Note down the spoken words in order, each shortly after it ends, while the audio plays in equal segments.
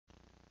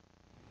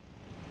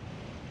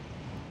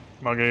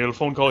Am I gonna get a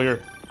phone call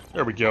here?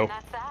 There we go. And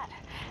that's that.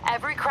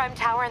 Every crime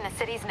tower in the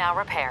city's now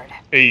repaired.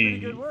 Hey. Pretty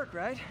good work,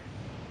 right?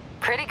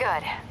 Pretty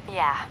good,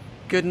 yeah.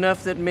 Good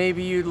enough that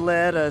maybe you'd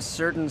let a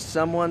certain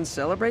someone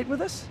celebrate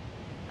with us?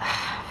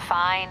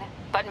 Fine,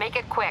 but make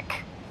it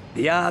quick.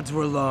 The odds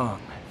were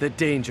long, the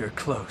danger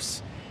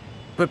close.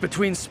 But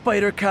between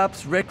Spider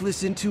Cop's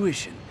reckless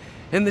intuition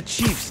and the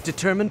Chief's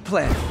determined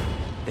plan,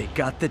 they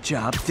got the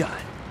job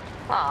done.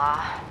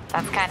 Aw,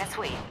 that's kind of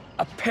sweet.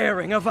 A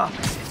pairing of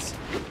opposites,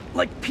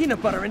 like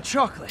peanut butter and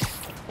chocolate,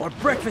 or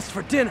breakfast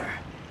for dinner.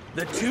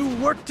 The two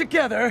work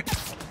together.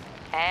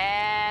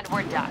 And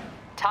we're done.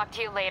 Talk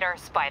to you later,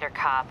 Spider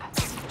Cop.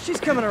 She's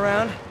coming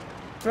around,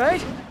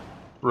 right?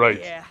 Right.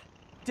 Yeah,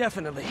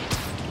 definitely.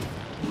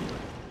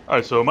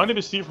 Alright, so my name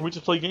is Steve from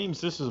WeJustPlayGames.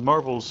 This is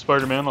Marvel's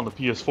Spider-Man on the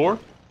PS4,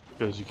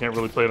 because you can't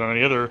really play it on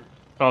any other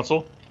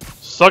console.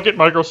 Suck it,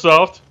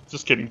 Microsoft!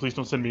 Just kidding, please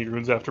don't send me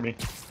goons after me.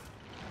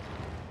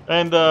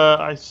 And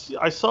I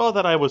saw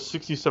that I was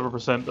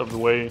 67% of the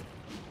way,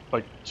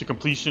 like, to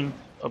completion.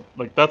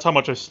 Like, that's how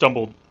much I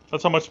stumbled.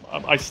 That's how much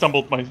I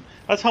stumbled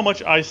that's how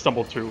much I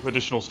stumbled through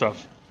additional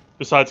stuff,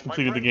 besides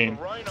completing the game.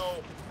 The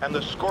Rhino and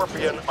the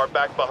Scorpion are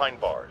back behind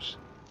bars.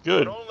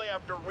 Good. But only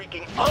after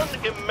wreaking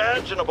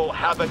unimaginable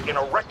havoc in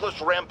a reckless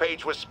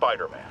rampage with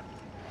Spider-Man.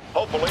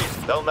 Hopefully,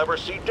 they'll never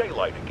see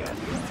daylight again.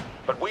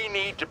 But we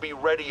need to be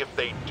ready if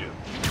they do.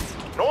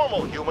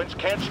 Normal humans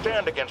can't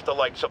stand against the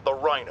likes of the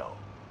Rhino.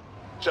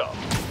 So,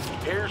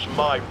 here's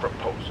my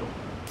proposal.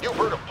 You've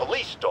heard of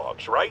police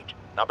dogs, right?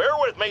 Now bear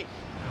with me.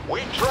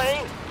 We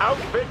train,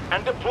 outfit,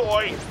 and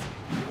deploy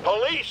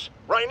police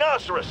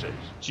rhinoceroses.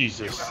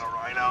 Jesus. You got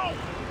a rhino?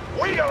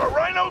 We got a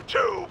rhino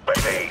too,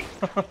 baby!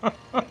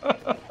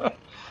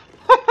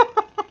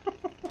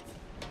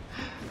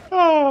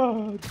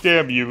 Oh,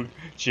 damn you,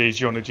 J.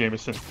 Jonah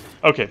Jameson.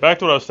 Okay, back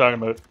to what I was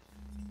talking about.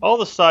 All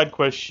the side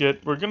quest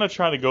shit, we're gonna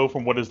try to go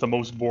from what is the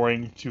most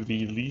boring to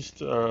the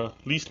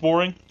least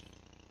boring.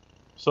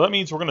 So that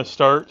means we're gonna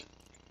start.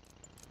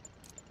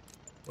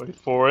 Wait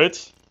for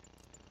it.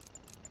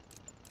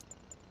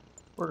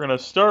 We're gonna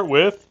start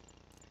with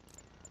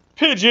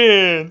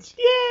pigeons!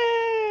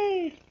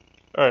 Yay!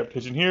 Alright,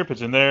 pigeon here,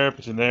 pigeon there,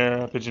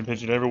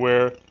 pigeon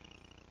everywhere.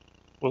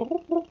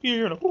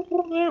 Here and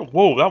there.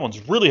 Whoa, that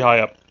one's really high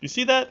up. You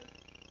see that?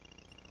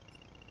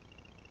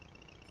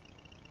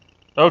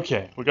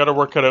 Okay, we got our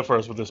work cut out for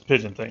us with this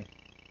pigeon thing.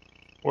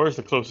 Where's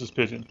the closest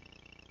pigeon?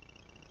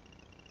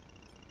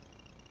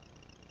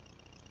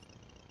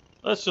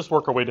 Let's just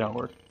work our way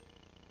downward.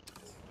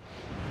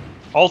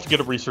 All to get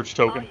a research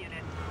token. All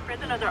units,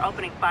 prisoners are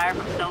opening fire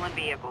from stolen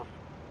vehicles.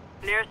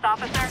 Nearest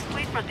officer,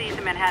 please proceed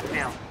to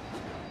Manhattanville.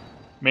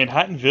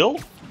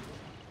 Manhattanville?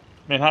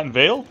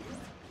 Manhattanville?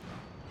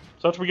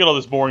 So after we get all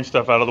this boring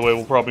stuff out of the way,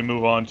 we'll probably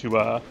move on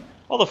to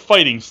all the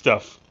fighting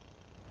stuff.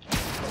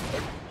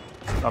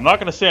 I'm not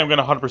going to say I'm going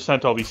to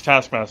 100% all these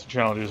Taskmaster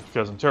challenges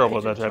because I'm terrible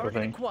at that type of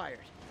thing.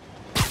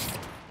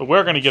 But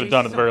we're going to get it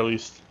done at the very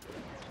least.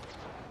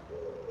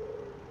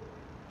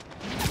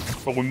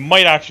 But we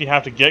might actually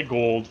have to get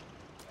gold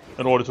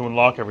in order to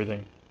unlock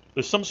everything.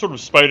 There's some sort of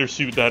spider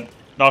suit that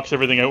knocks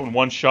everything out in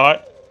one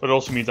shot, but it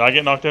also means I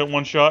get knocked out in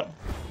one shot.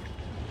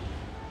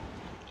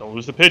 Don't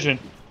lose the pigeon.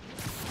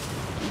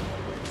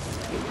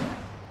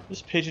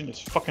 This pigeon is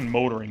fucking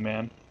motoring,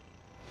 man.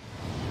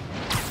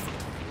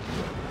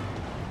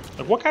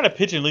 Like, what kind of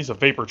pigeon leaves a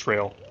vapor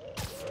trail?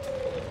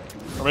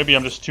 Or maybe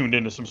I'm just tuned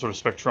into some sort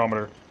of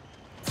spectrometer.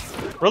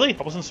 Really?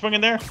 I wasn't swinging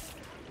there?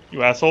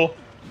 You asshole.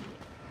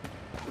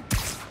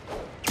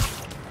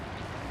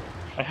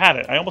 I had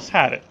it. I almost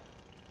had it.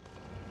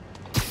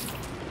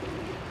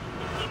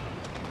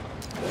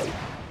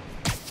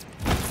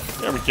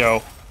 There we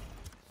go.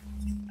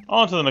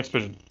 On to the next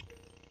pigeon.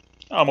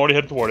 Oh, I'm already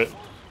headed toward it.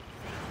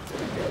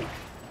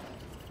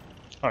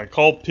 Alright,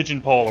 call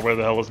Pigeon Paul, or whatever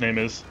the hell his name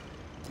is.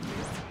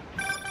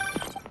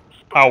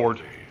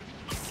 Howard.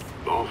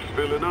 All's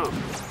filling up.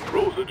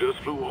 Rosa just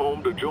flew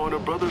home to join her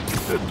brothers and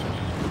sisters.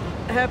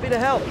 Happy to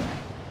help.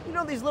 You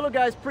know these little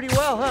guys pretty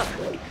well, huh?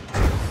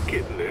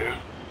 Getting there.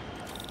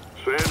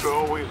 Sandra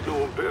always knew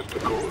him best,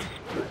 of course.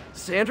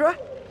 Sandra?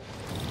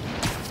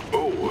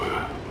 Oh,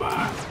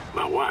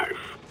 my wife.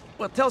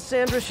 Well, tell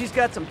Sandra she's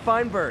got some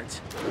fine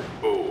birds.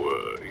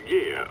 Oh,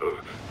 yeah.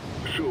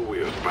 Sure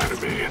will,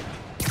 Spider-Man.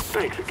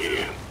 Thanks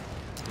again.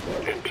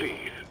 And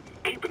please,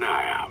 keep an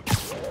eye out.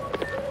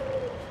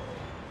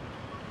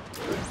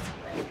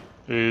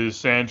 Is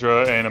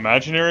Sandra an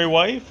imaginary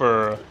wife,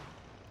 or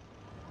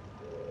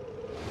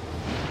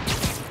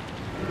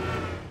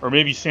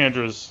maybe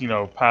Sandra's, you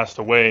know, passed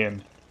away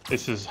and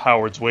this is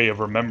Howard's way of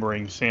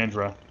remembering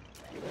Sandra.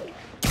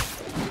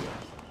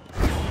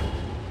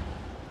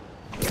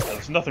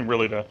 There's nothing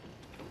really to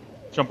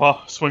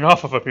swing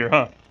off of up here,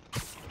 huh?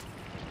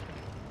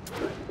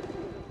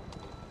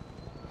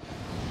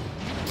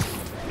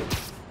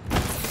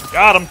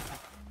 Got him!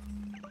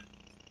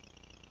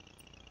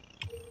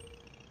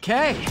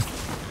 Okay.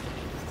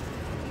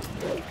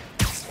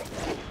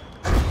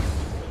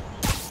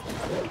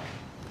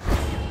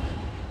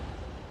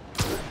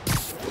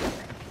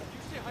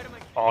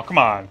 Oh, come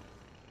on.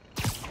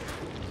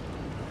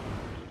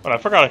 But I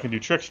forgot I can do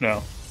tricks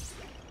now.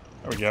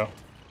 There we go.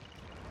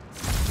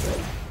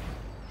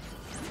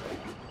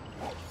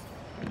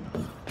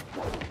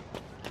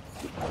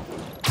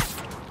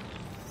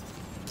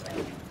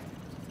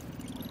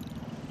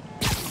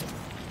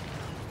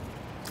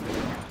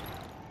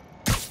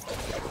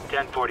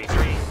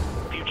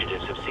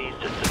 Fugitives have seized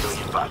a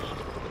civilian bus.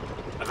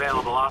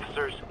 Available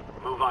officers,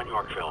 move on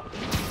Yorkville.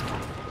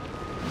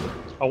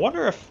 I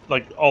wonder if,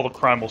 like, all the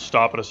crime will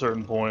stop at a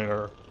certain point,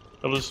 or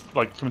they'll just,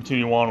 like,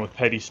 continue on with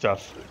petty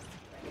stuff.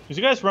 Because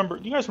you guys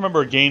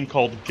remember a game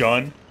called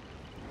Gun?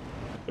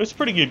 It was a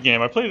pretty good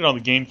game. I played it on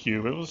the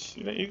GameCube. It was,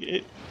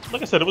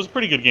 like I said, it was a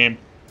pretty good game.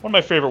 One of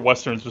my favorite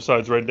westerns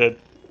besides Red Dead.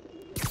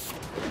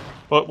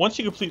 But once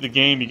you complete the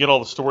game, you get all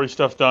the story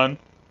stuff done.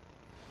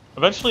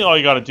 Eventually, all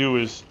you gotta do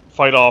is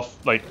fight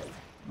off, like,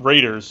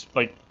 raiders,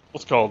 like,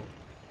 what's it called?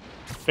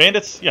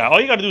 Bandits? Yeah, all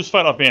you gotta do is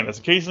fight off bandits.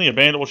 Occasionally a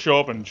bandit will show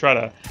up and try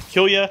to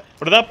kill you,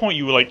 but at that point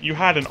you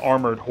had an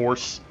armored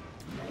horse.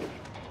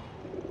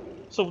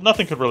 So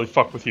nothing could really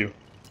fuck with you.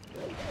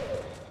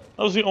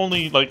 That was the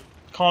only, like,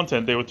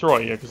 content they would throw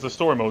at you, because the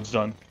story mode's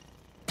done.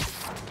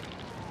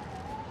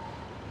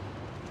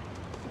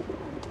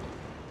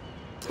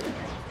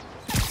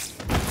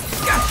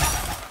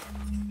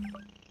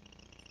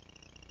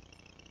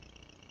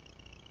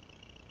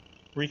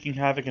 Wreaking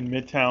havoc in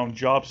Midtown,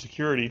 job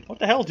security. What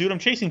the hell, dude? I'm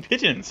chasing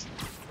pigeons.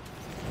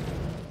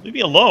 Leave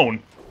me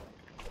alone.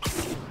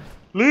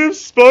 Leave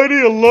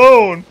Spidey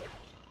alone.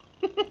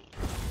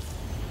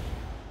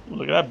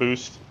 Look at that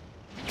boost.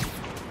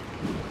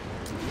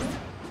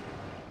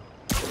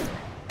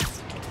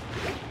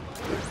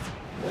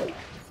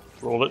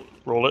 Roll it,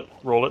 roll it,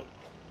 roll it.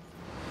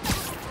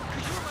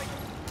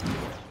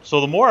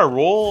 So the more I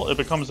roll, it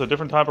becomes a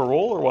different type of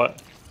roll, or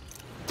what?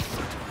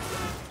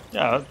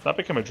 Yeah, that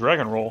became a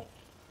dragon roll.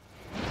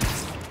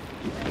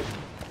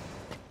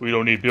 We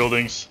don't need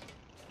buildings.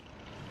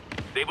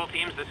 Sable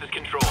teams, this is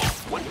Control.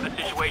 What's the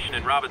situation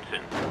in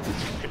Robinson?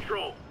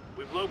 Control,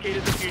 we've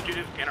located the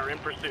fugitives and are in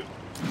pursuit.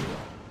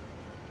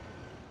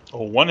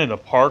 Oh, one in the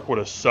park would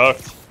have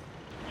sucked.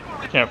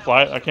 I can't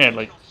fly. I can't,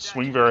 like,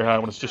 swing very high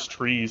when it's just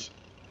trees.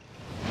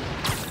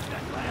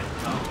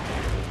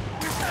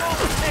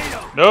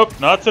 Nope,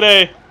 not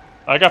today.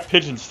 I got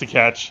pigeons to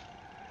catch.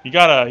 You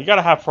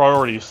gotta have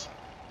priorities.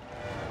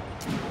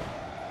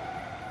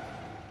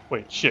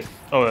 Wait, shit.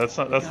 Oh, that's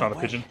not a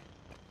pigeon.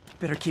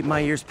 Better keep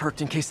my ears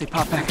perked in case they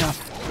pop back up.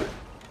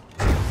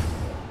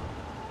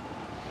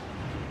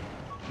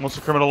 Once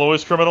a criminal,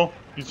 always criminal.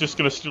 He's just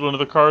gonna steal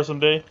another car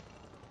someday.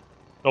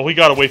 Oh, he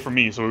got away from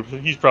me, so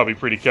he's probably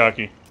pretty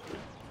cocky.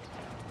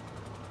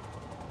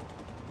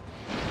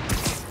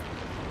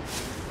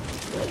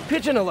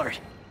 Pigeon alert!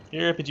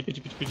 Here, pidgey,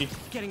 pidgey, pidgey,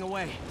 pidgey. Getting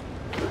away.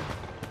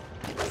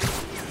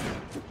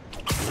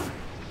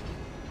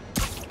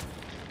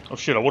 Oh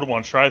shit, I would've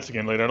wanted to try this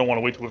again later. I don't want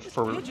to wait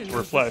for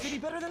refresh. City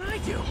better than I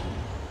do.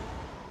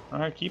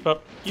 Alright, keep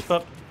up, keep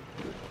up.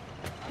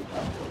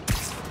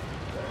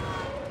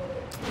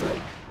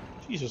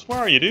 Jesus, where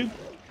are you, dude?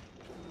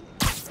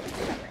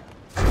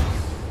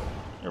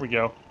 There we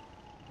go.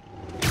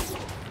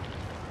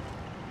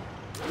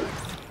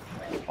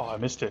 Oh, I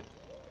missed it.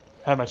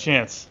 Had my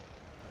chance.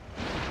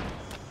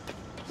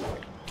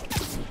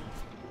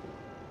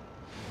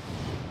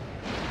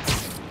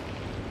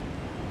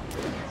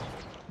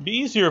 It'd be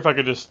easier if I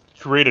could just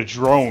create a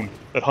drone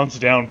that hunts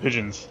down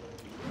pigeons.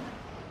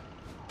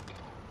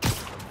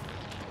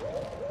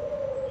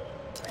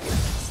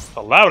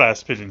 A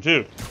loud-ass pigeon,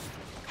 too.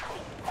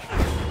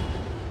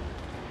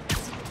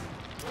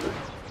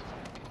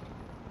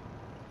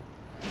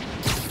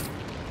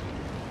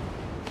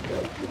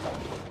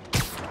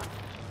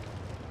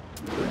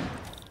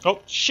 Oh,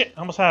 shit!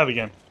 I almost had it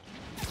again.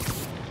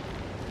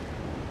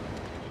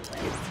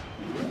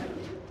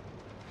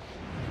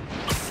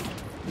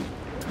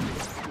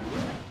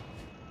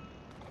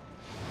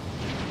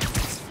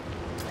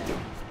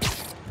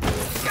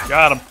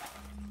 Got him.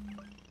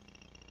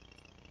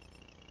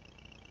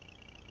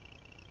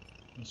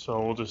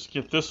 So we'll just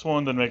get this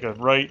one, then make a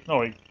right. Oh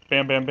wait,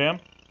 bam, bam, bam.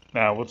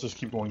 Now we'll just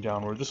keep going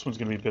downward. This one's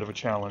gonna be a bit of a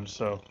challenge,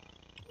 so.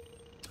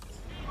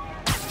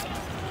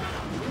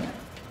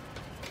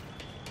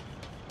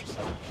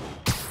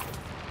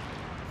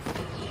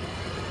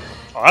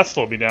 Oh, that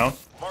slowed me down.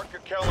 Mark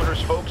your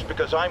calendars, folks,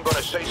 because I'm going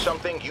to say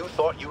something you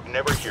thought you'd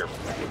never hear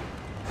from me.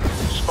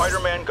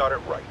 Spider-Man got it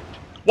right.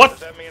 What?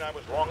 Does that mean I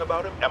was wrong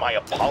about him? Am I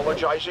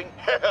apologizing?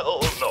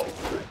 Hell no.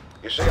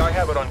 You see, I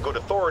have it on good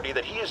authority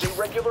that he is a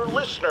regular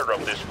listener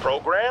of this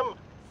program.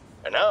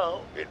 And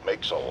now, it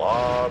makes a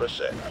lot of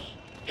sense.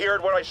 He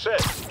heard what I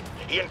said.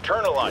 He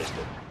internalized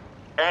it.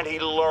 And he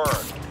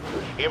learned.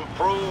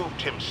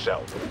 Improved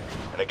himself.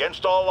 And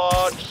against all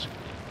odds,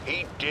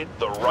 he did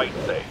the right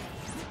thing.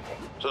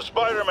 So,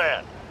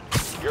 Spider-Man,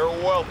 you're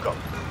welcome.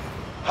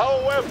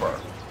 However,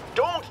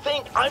 don't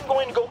think I'm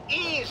going to go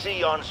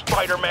easy on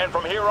Spider-Man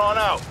from here on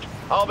out.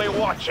 I'll be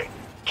watching,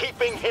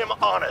 keeping him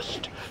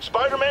honest.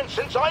 Spider-Man,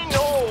 since I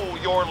know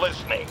you're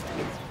listening,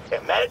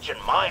 imagine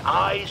my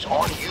eyes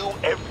on you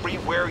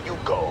everywhere you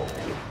go.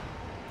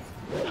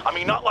 I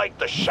mean, not like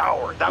the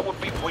shower. That would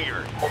be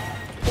weird.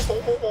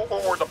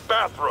 Or the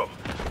bathroom.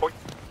 Or...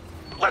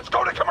 Let's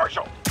go to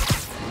commercial.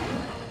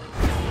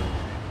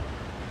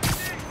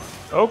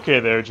 Okay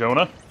there,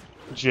 Jonah.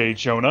 J.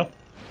 Jonah.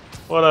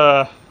 What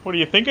are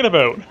you thinking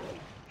about?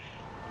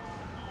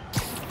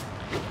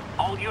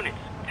 All units,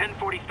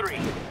 1043.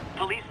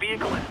 Police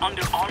vehicle is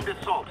under armed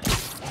assault.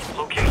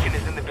 Location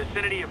is in the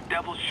vicinity of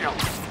Devil's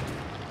Shelter.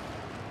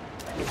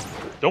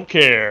 Don't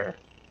care.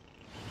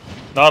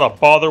 Not a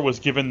bother was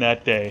given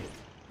that day.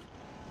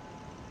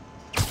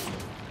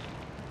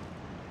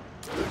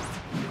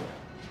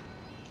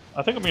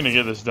 I think I'm going to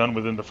get this done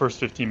within the first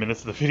 15 minutes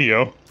of the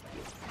video.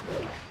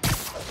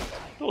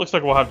 It looks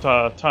like we'll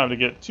have time to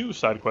get 2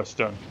 side quests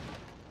done.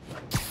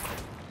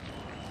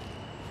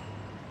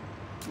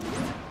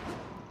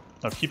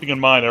 Now, keeping in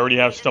mind, I already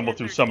have stumbled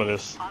through some of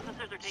this.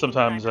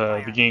 Sometimes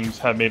the games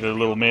have made it a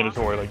little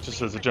mandatory, like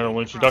just as a general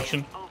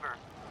introduction.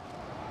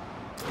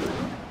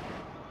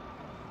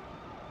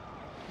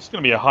 It's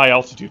going to be a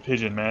high-altitude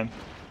pigeon, man.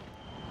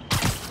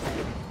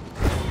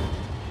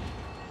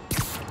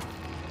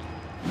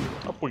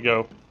 Up we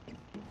go.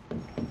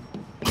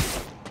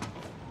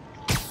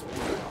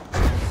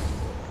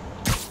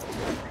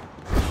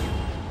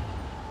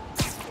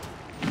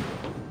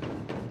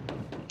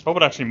 Hope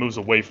it actually moves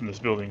away from this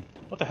building.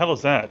 What the hell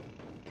is that?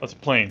 That's a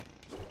plane.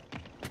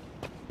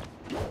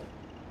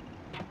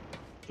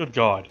 Good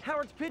God.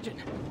 Howard's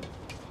pigeon.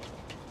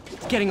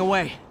 It's getting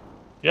away.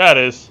 Yeah, it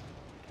is.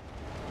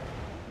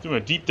 Doing a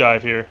deep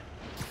dive here.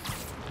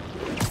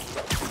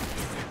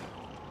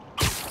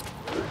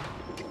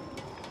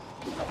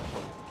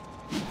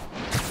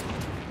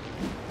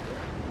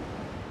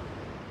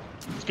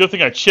 It's a good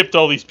thing I chipped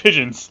all these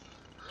pigeons.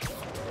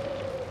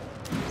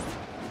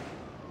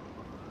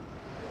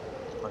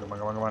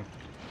 Come on.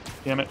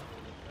 Damn it.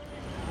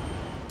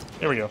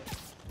 There we go.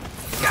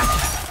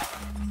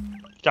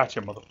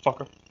 Gotcha,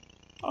 motherfucker.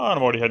 Oh, and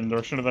I'm already heading in the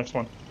direction of the next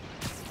one.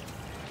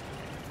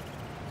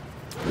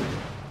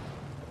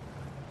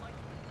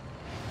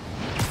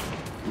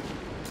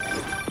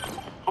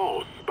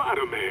 Oh,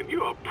 Spider-Man,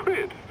 you're a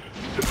prince.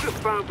 Just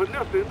found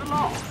Vanessa in the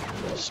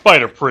loft.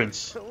 Spider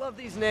Prince. I love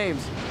these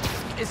names.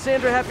 Is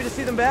Sandra happy to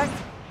see them back?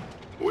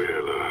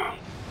 Well,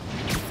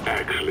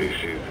 actually,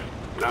 she's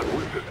not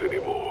with us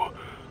anymore.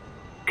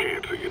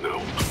 Cancer, you know.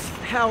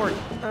 Howard,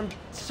 I'm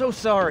so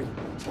sorry.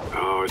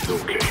 Oh, it's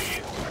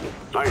okay.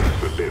 Life's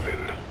for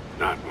living,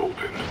 not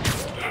moping.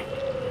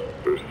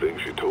 First thing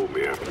she told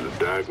me after the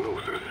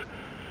diagnosis.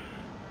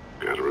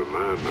 Gotta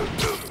remind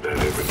myself of that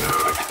every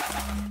now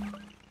and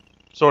again.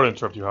 Sorry to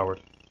interrupt you,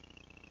 Howard.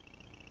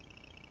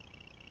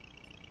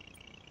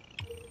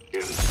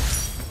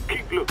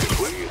 Keep looking,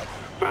 will you?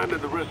 Finding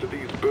the rest of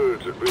these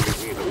birds would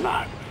really mean a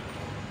lot.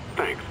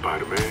 Thanks,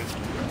 Spider-Man.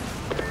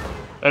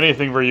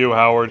 Anything for you,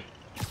 Howard.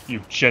 You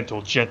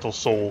gentle, gentle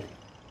soul.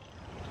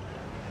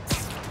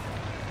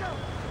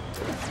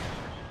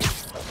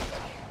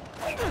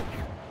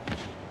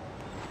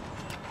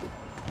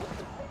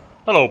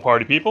 Hello,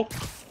 party people.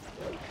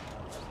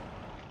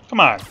 Come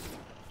on.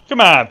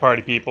 Come on,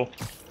 party people.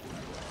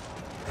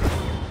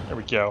 There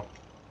we go.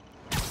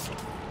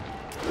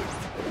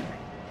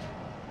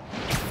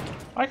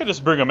 I could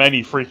just bring him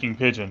any freaking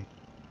pigeon.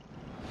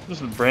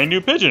 This is a brand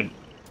new pigeon.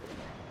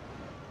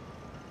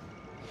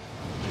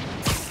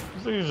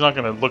 He's not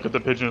gonna look at the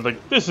pigeon and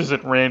like, this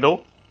isn't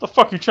Randall. The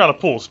fuck you trying to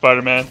pull,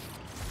 Spider-Man?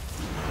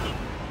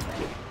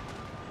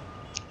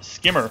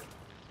 Skimmer.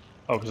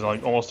 Oh, because I'm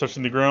like almost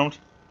touching the ground.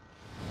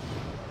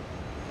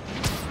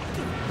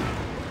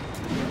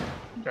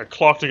 I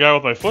clocked a guy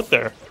with my foot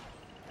there.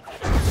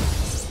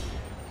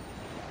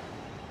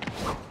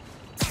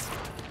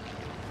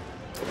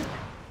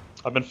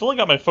 I've been filling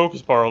out my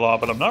focus bar a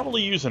lot, but I'm not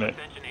really using it.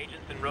 Attention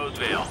agents in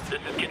Roseville.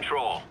 This is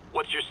Control.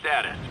 What's your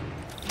status?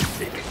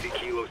 APC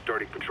Kilo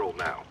starting patrol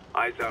now.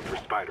 Eyes out for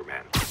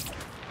Spider-Man.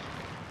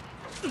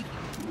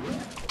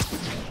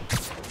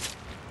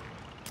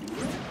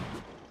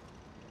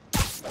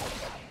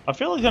 I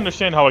fail to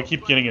understand how I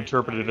keep getting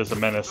interpreted as a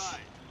menace.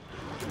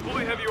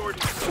 Fully heavy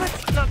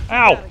ordnance.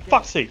 Ow!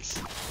 Fuck's sakes!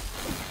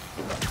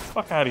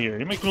 Fuck out of here.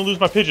 You're making me lose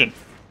my pigeon.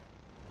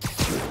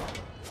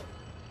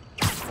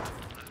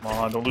 Come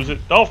on, don't lose it.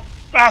 Oh,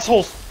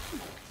 assholes!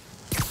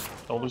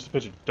 Don't lose the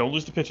pigeon. Don't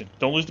lose the pigeon.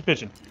 Don't lose the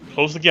pigeon.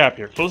 Close the gap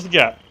here. Close the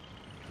gap.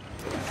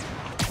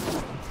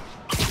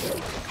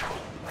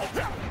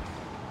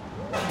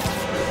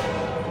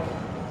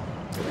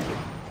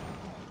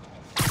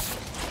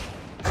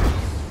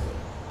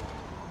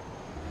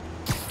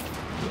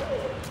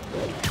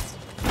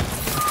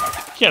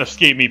 Can't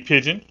escape me,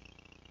 pigeon.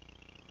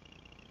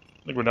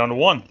 I think we're down to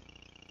 1.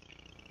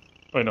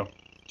 Wait, no.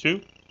 2?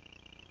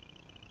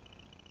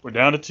 We're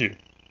down to 2.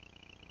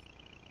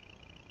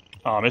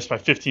 Oh, I missed my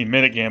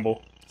 15-minute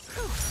gamble.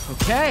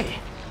 Okay.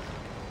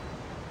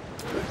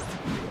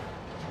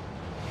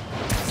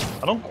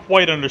 I don't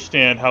quite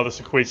understand how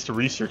this equates to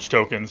research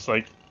tokens.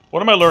 Like,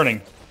 what am I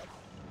learning?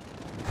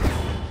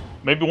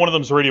 Maybe one of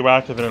them's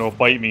radioactive and it'll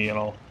bite me and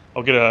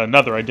I'll get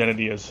another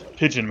identity as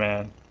Pigeon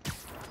Man.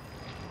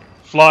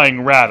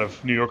 Flying rat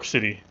of New York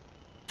City.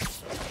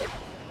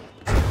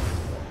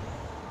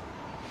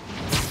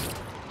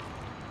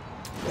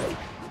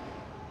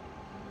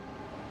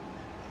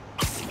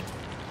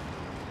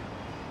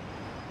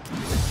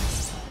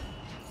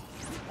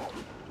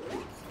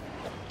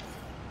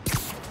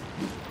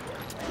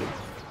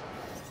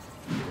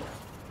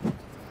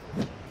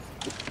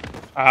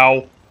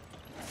 Ow.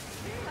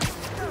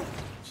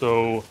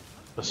 So,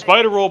 a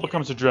spider roll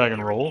becomes a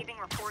dragon roll.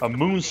 A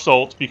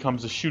moonsault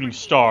becomes a shooting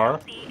star.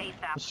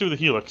 Let's do the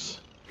helix.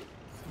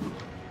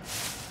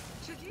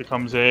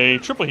 Becomes a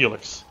triple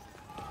helix.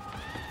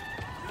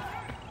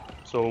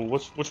 So,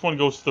 which one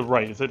goes to the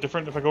right? Is that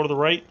different if I go to the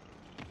right?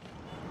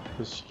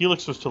 Because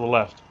helix was to the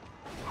left.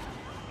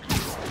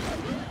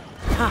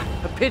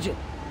 Ha! A pigeon!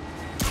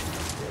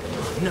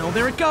 No,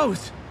 there it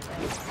goes!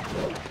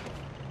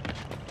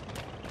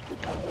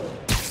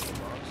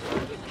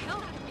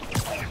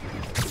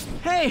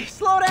 Hey,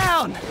 slow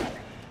down!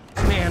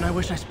 Man, I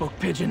wish I spoke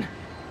pigeon.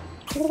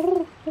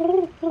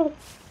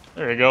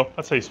 There you go.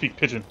 That's how you speak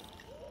pigeon.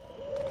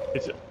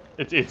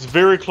 It's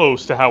very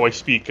close to how I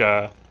speak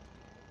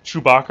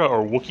Chewbacca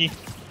or Wookiee.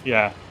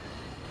 Yeah.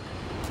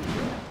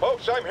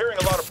 Folks, I'm hearing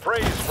a lot of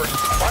praise for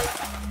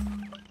Spider.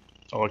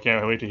 Oh, I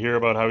can't wait to hear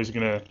about how he's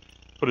gonna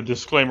put a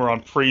disclaimer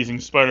on praising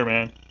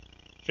Spider-Man.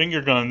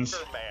 Finger guns.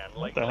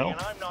 What the hell? And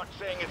I'm not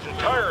saying it's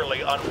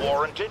entirely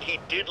unwarranted. He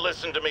did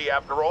listen to me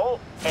after all,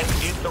 and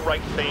did the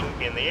right thing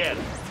in the end.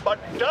 But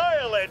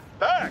dial it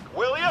back,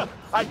 will ya?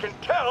 I can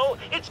tell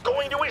it's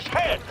going to his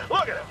head.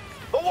 Look at him.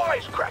 The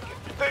wisecracking,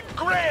 the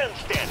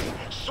grandstanding,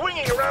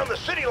 swinging around the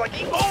city like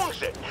he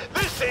owns it.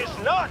 This is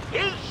not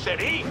his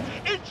city.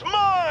 It's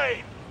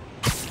mine.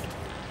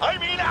 I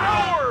mean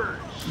ours.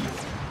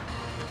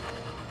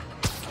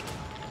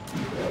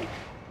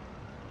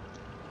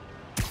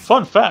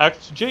 Fun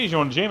fact, J.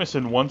 Jonah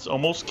Jameson once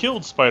almost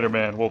killed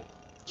Spider-Man. Well,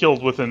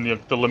 killed within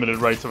the limited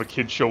rights of a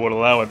kid's show would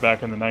allow it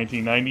back in the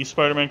 1990s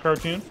Spider-Man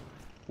cartoon.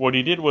 What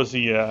he did was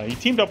he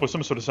teamed up with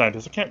some sort of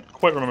scientist. I can't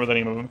quite remember the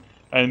name of him.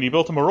 And he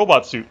built him a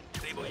robot suit.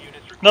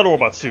 Not a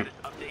robot suit.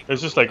 It was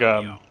just like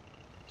a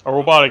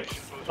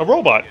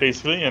robot,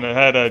 basically. And it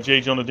had J.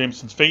 Jonah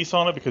Jameson's face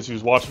on it because he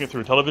was watching it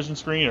through a television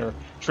screen or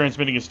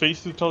transmitting his face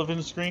through a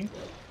television screen.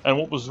 And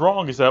what was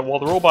wrong is that while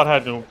the robot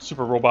had no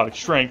super robotic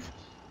strength,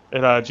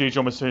 it had J.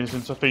 Jonah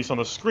Jameson's face on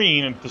the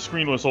screen, and the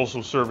screen was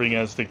also serving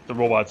as the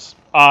robot's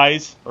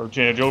eyes, or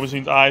J. Jonah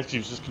Jameson's eyes, because he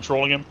was just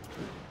controlling him.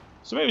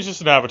 So maybe it was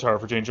just an avatar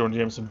for J. Jonah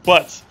Jameson.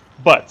 But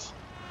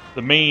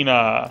the main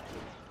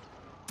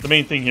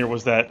thing here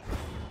was that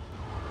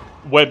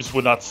webs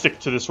would not stick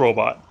to this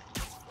robot.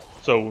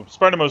 So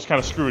Spider-Man was kind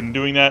of screwed in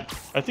doing that.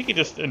 I think he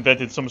just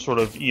invented some sort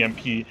of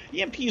EMP.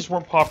 EMPs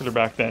weren't popular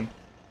back then,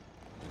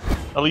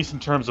 at least in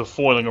terms of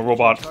foiling a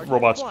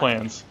robot's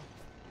plans.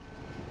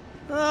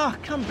 Oh,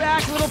 come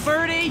back, little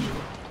birdie!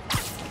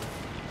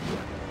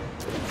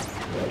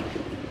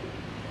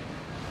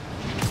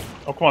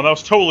 Oh, come on, that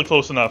was totally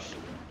close enough.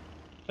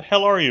 The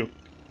hell are you?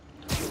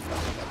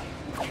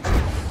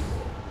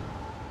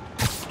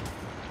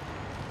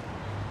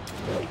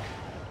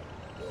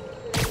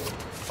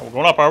 Oh, we're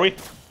going up, are we?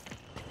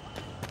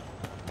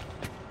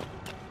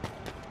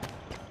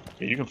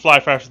 Okay, you can fly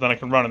faster than I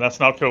can run, and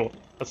that's not cool.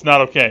 That's not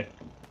okay.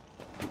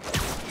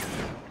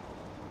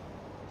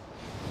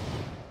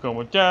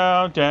 Going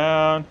down,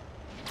 down.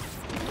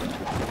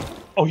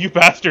 Oh, you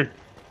bastard!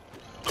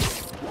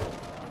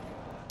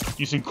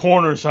 Using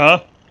corners,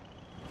 huh?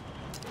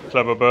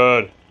 Clever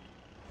bird.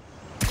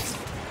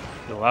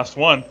 The last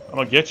one. I'm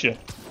gonna get you.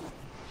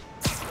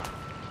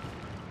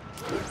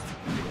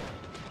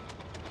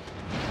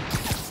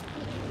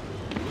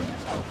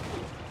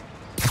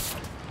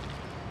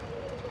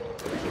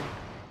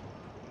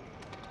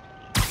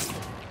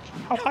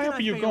 How high up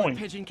are you going?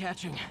 Pigeon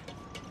catching.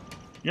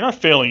 You're not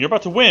failing. You're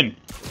about to win.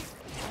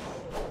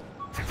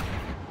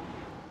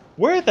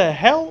 Where the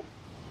hell?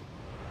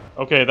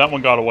 Okay, that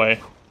one got away.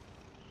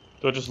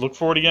 Do I just look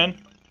for it again?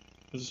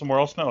 Is it somewhere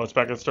else? No, it's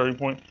back at the starting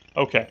point.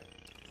 Okay.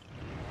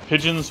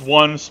 Pigeons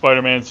 1,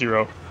 Spider-Man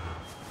 0.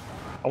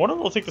 I wonder if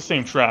it'll take the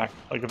same track,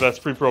 like if that's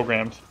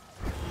pre-programmed.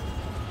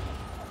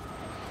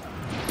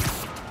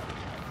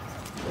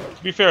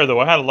 To be fair, though,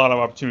 I had a lot of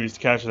opportunities to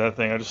catch that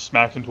thing. I just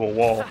smacked into a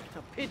wall.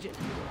 A pigeon.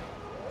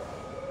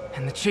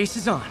 And the chase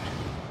is on.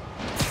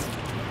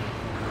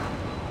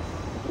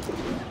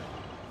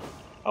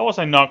 How was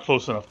I not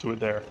close enough to it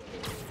there?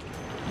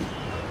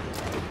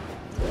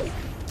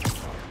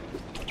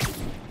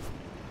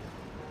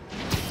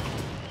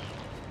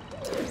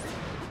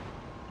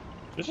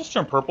 Did it just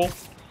turn purple?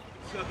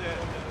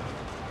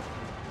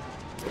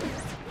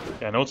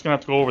 Yeah, I know it's gonna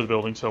have to go over the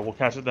building, so we'll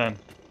catch it then.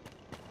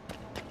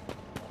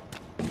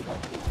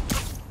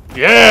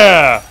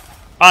 Yeah!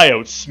 I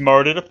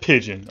outsmarted a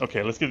pigeon.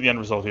 Okay, let's get the end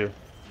result here.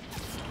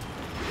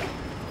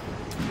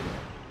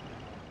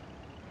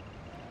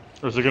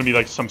 Or is there gonna be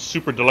like some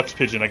super deluxe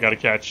pigeon I gotta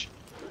catch?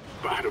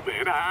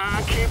 Spider-Man,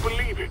 I can't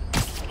believe it.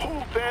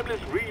 Whole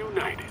family's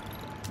reunited.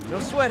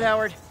 No sweat,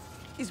 Howard.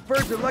 These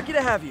birds are lucky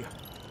to have you.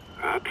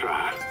 I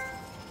tried.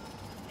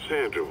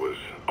 Sandra was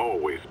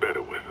always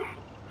better with them.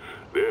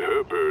 They're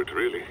her birds,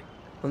 really.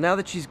 Well, now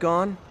that she's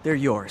gone, they're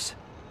yours.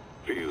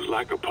 Feels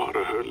like a part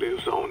of her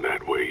lives on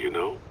that way, you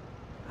know?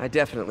 I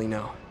definitely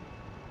know.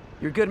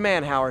 You're a good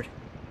man, Howard.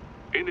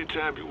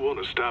 Anytime you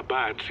want to stop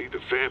by and see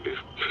the family,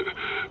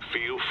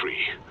 feel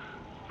free.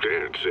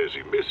 Darren says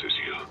he misses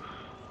you.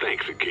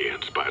 Thanks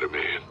again,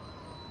 Spider-Man.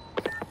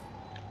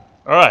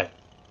 Alright.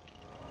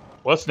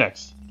 What's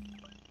next?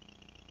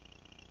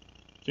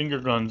 Finger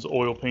guns,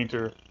 oil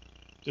painter.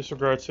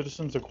 Disregard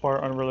citizens,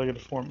 acquire unrelated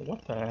form.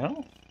 What the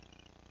hell?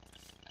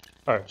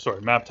 Alright,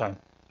 sorry, map time.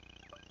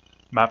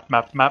 Map,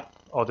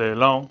 all day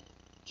long.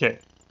 Okay,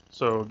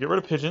 so get rid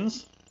of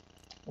pigeons.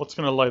 What's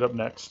going to light up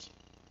next?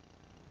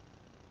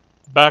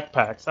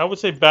 Backpacks. I would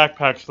say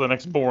backpacks for the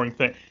next boring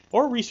thing.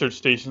 Or research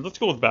stations. Let's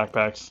go with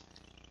backpacks.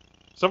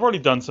 So I've already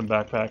done some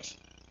backpacks.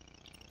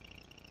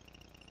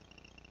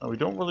 We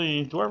don't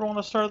really... Do I ever want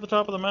to start at the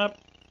top of the map?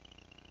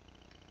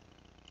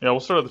 Yeah, we'll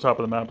start at the top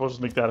of the map. We'll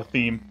just make that a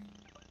theme.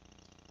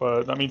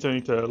 But that means I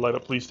need to light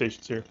up police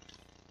stations here.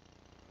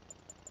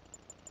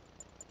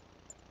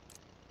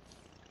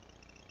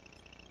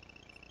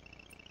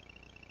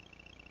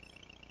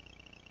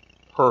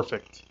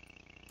 Perfect.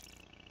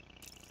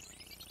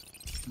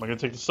 Am I going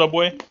to take the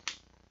subway?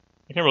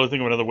 I can't really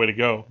think of another way to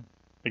go.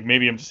 Like,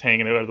 maybe I'm just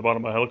hanging out at the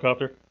bottom of a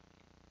helicopter.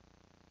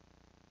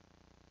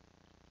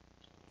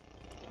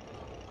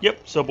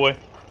 Yep, subway.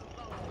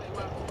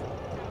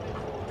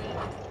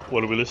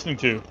 What are we listening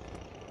to?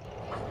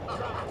 Want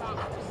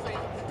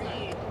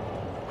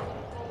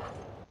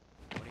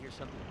to hear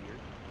something weird?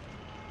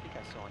 I think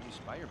I saw a new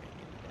Spider-Man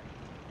game today.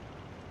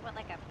 What,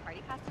 like a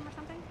party costume or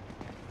something?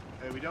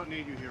 Hey, we don't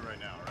need you here right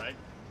now, alright?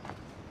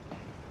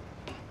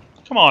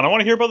 Come on, I want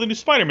to hear about the new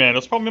Spider-Man.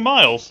 It's probably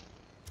Miles.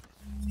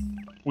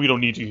 We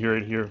don't need you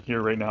here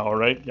right now,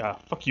 alright? Yeah,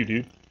 fuck you,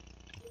 dude.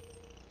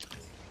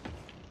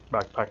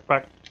 Back.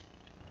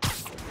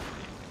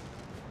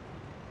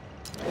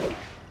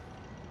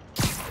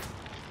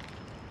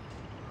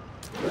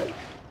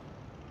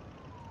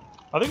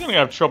 I think I'm gonna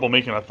have trouble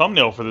making a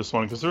thumbnail for this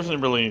one because there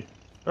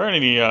aren't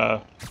any,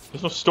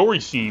 there's no story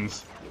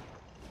scenes.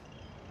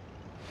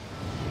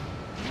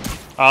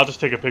 I'll just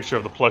take a picture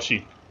of the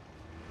plushie.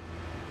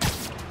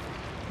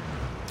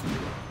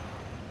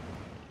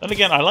 Then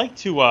again, I like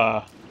to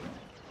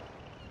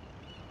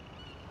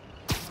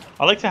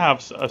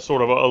have a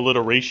sort of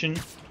alliteration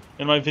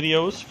in my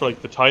videos for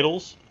like the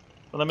titles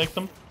when I make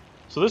them.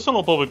 So this one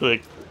will probably be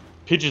like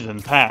Pigeons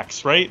and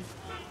Packs, right?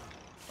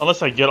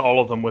 Unless I get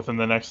all of them within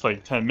the next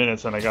like 10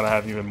 minutes, and I gotta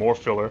have even more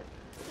filler.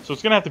 So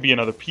it's gonna have to be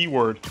another P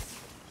word.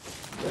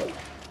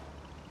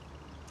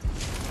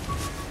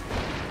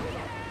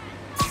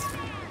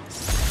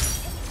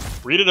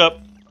 Read it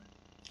up.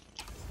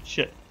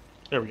 Shit.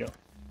 There we go.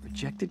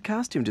 Rejected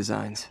costume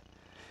designs.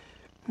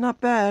 Not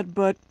bad,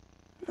 but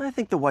I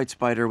think the white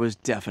spider was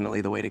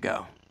definitely the way to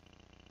go.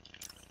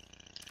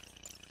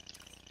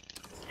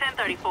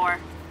 1034.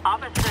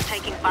 Officers are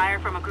taking fire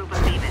from a group of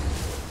thieves.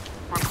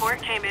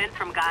 Report came in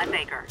from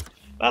Godmaker.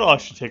 That'll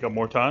actually take up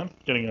more time,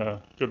 getting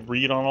a good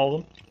read on all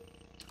of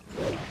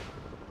them.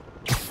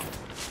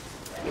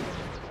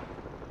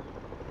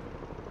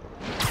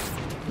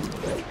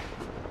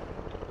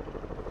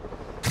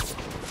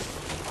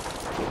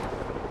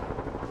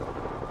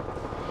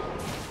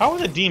 How are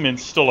the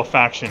demons still a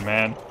faction,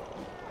 man?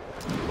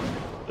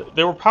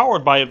 They were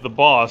powered by the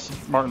boss,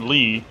 Martin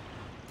Lee.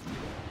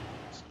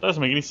 That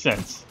doesn't make any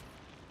sense.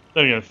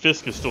 Then again,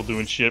 Fisk is still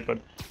doing shit, but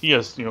he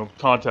has, you know,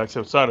 contacts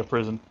outside of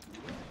prison.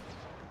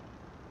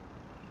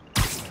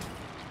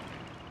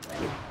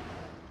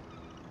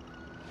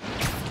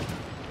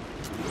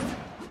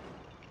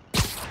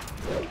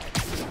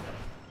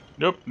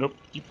 Nope.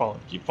 Keep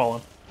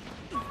falling.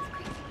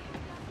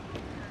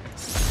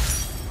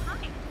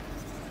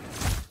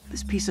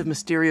 This piece of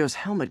Mysterio's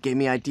helmet gave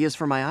me ideas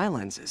for my eye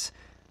lenses.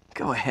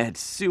 Go ahead,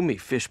 sue me,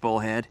 fishbowl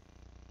head.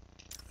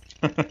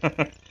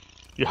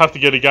 You have to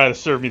get a guy to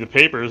serve me the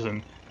papers,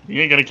 and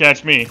you ain't gonna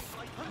catch me.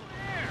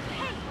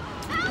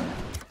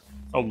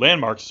 Oh,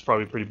 Landmarks is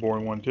probably a pretty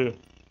boring one, too.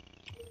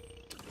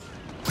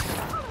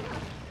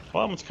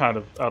 Well, that one's kind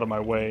of out of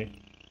my way.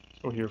 Let's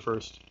go here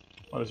first.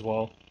 Might as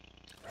well.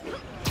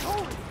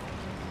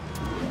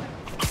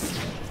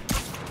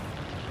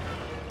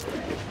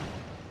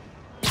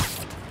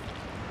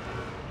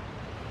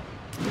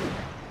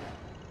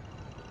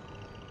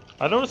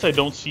 I notice I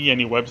don't see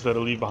any webs that I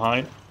leave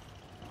behind.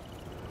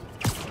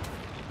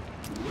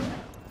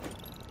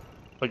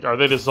 Like, are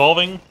they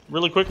dissolving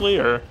really quickly,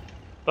 or...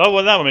 Oh,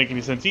 well, that would make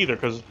any sense either,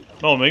 because...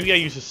 No, maybe I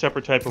use a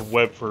separate type of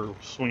web for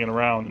swinging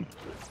around.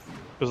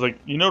 Because, like,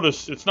 you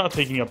notice it's not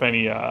taking up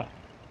any,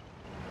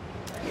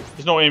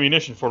 There's no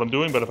ammunition for what I'm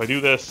doing, but if I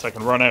do this, I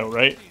can run out,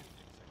 right?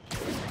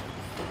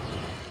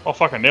 Oh,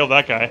 fuck, I nailed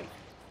that guy.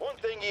 One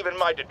thing even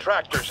my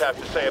detractors have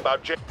to say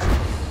about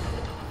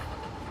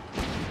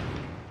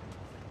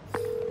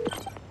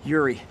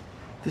Yuri,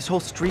 this whole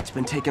street's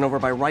been taken over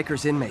by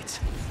Riker's inmates.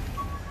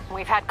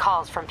 We've had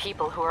calls from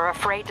people who are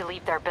afraid to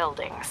leave their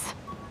buildings.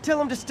 Tell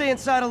them to stay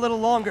inside a little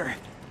longer.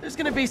 There's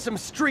gonna be some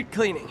street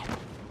cleaning.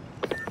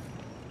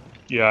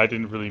 Yeah, I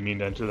didn't really mean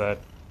to enter that.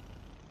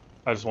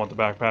 I just want the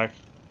backpack.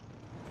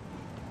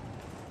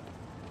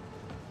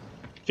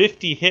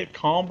 50 hit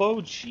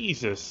combo?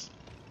 Jesus.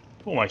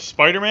 Oh, my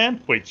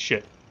Spider-Man? Wait,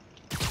 shit.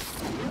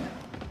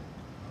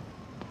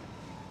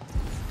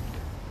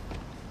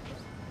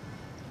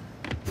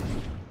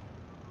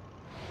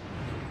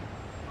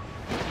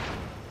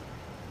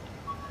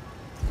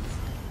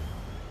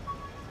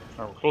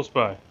 Alright, we're close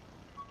by.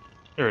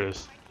 Here it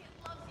is.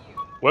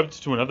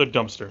 Webbed to another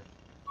dumpster.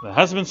 That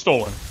hasn't been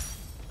stolen.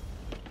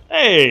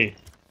 Hey!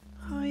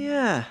 Oh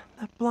yeah,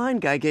 that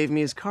blind guy gave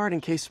me his card in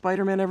case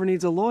Spider-Man ever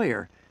needs a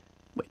lawyer.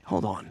 Wait,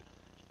 hold on.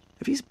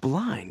 If he's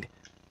blind,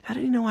 how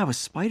did he know I was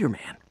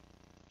Spider-Man?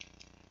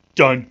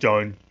 Dun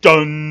dun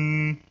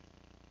dun!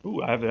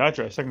 Ooh, I have the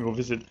address. I can go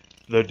visit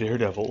the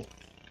Daredevil.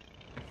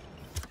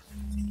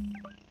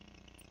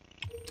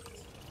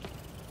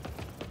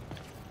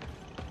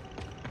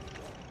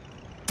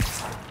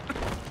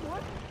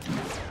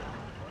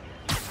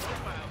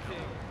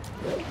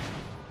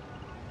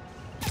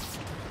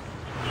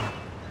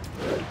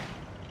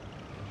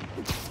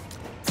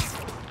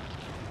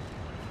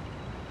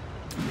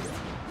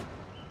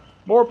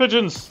 More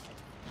pigeons!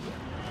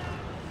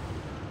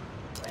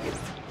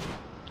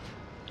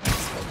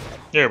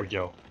 There we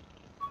go.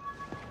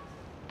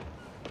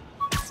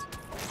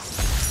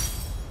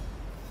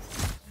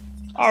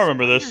 I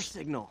remember this.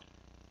 Signal.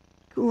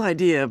 Cool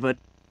idea, but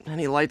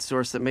any light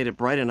source that made it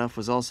bright enough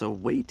was also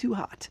way too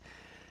hot.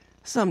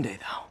 Someday,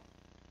 though.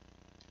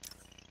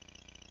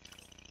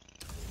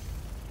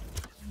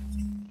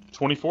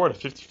 24 to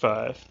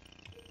 55.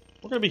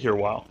 We're gonna be here a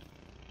while.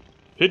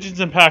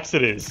 Pigeons and packs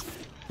it is.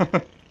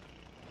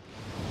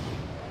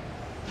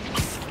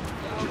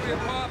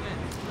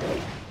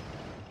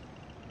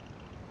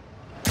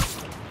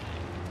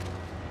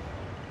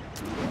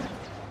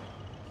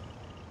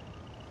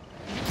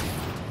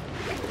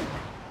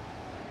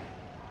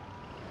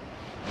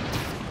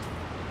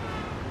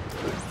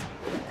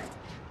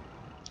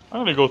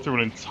 I'm gonna go through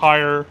an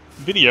entire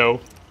video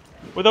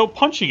without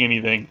punching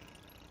anything.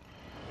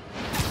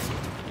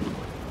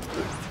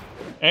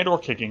 And or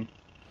kicking.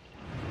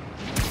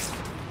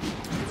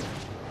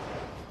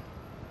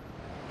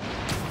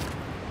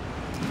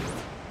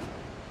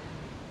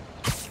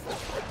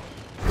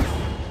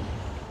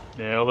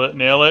 Nail it,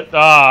 nail it.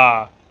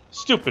 Ah!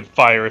 Stupid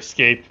fire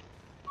escape.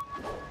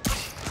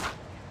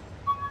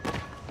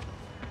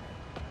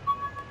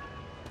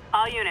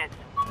 All units,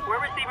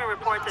 we're receiving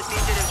reports of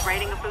fugitives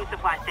raiding a food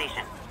supply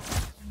station.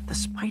 The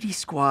Spidey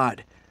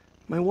Squad.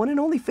 My one and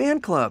only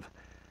fan club.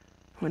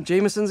 When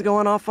Jameson's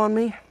going off on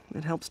me,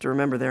 it helps to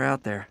remember they're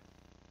out there.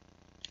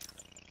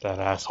 That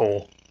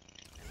asshole.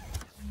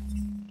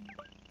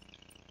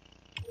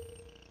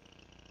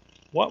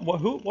 What?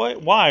 Who?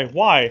 What?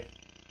 Why?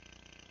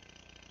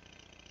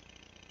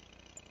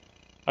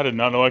 I did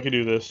not know I could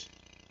do this.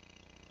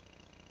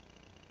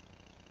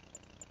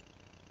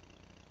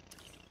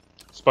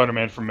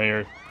 Spider-Man for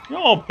mayor. You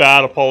know how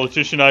bad a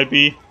politician I'd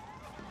be?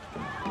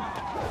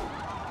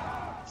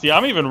 See,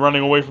 I'm even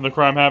running away from the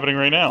crime happening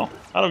right now.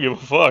 I don't give a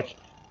fuck.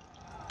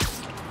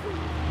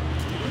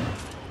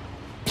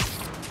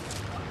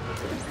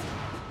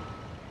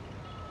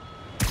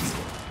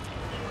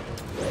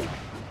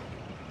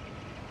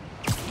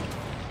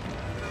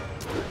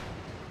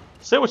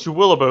 Say what you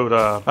will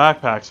about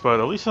backpacks, but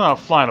at least they're not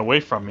flying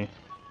away from me.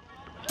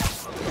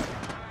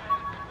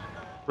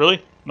 Really?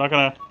 I'm not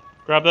gonna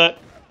grab that?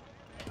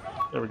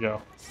 There we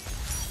go.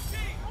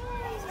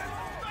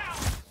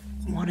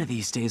 One of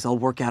these days I'll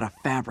work out a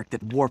fabric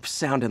that warps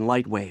sound and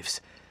light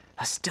waves.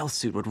 A stealth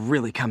suit would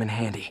really come in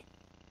handy.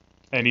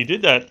 And he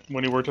did that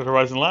when he worked at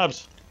Horizon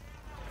Labs.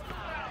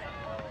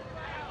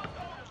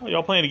 Oh,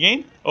 y'all playing a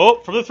game? Oh,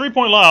 from the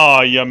three-point line.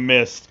 Oh, you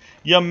missed.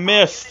 You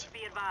missed.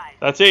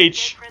 That's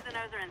H.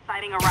 Prisoners are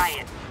inciting a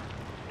riot.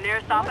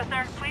 Nearest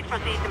officer, please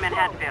proceed to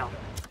Manhattanville.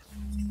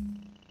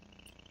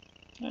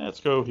 Let's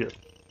go here.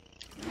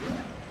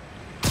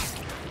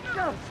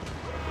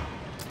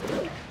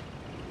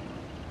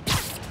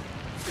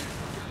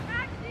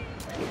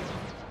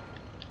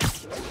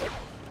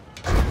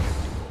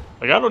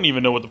 Like, I don't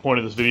even know what the point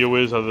of this video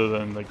is other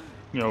than, like,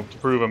 you know, to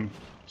prove I'm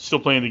still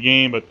playing the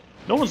game, but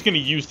no one's going to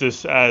use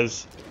this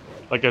as,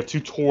 like, a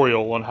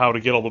tutorial on how to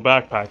get all the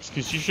backpacks,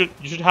 because you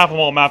should have them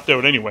all mapped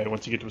out anyway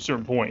once you get to a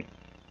certain point.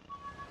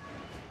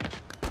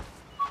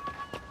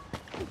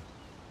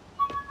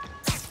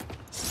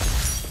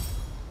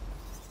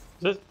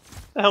 What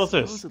the hell is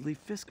this? Supposedly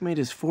Fisk made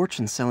his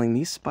fortune selling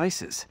these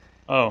spices.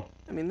 Oh.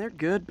 I mean, they're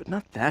good, but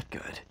not that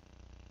good.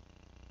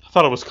 I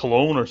thought it was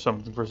cologne or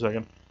something for a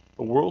second.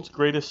 The world's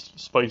greatest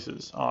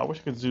spices. Oh, I wish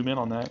I could zoom in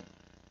on that.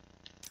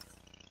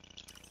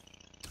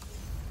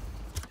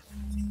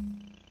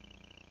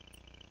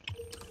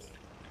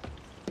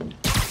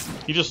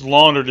 He just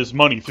laundered his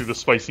money through the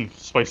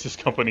spices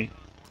company.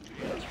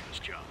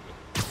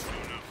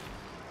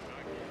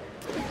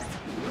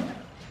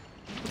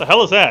 What the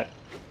hell is that?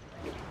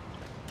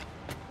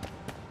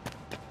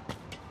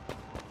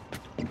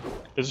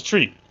 There's a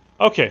tree.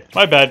 Okay,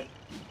 my bad.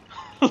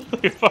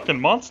 Like a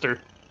fucking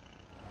monster.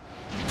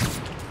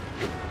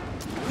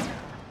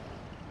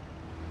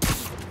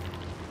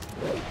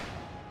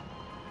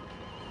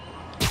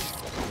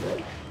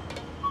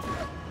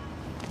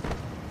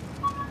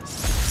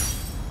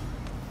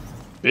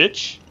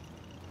 Bitch.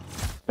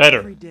 Better.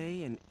 Every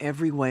day in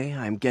every way,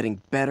 I'm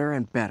getting better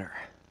and better.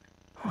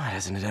 Why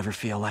doesn't it ever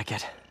feel like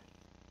it?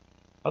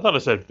 I thought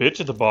it said bitch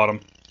at the bottom.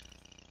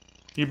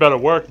 You better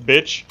work,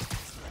 bitch.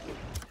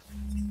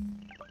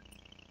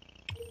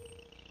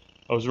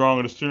 I was wrong.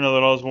 It is true now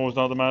that Osborn was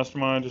not the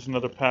mastermind, just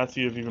another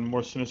patsy of even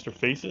more sinister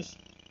faces.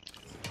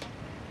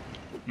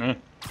 Nah.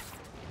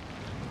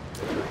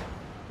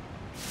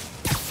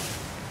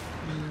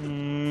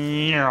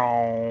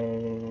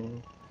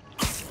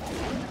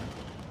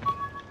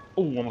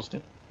 Oh, almost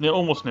did. Yeah,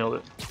 almost nailed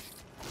it.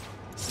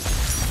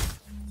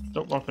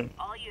 Nope, wrong thing.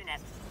 All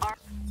units are...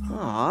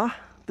 Aw,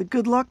 the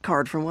good luck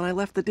card from when I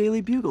left the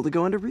Daily Bugle to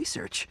go into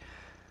research.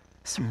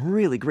 Some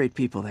really great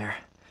people there.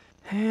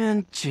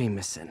 And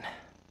Jameson.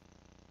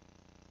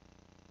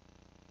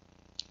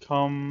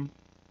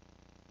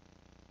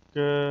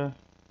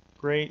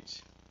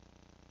 Great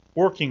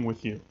working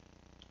with you.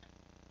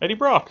 Eddie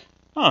Brock.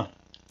 Huh.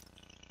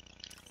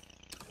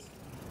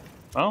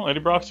 Well, Eddie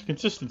Brock's a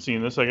consistency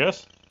in this, I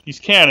guess. He's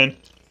canon.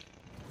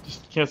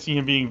 Just can't see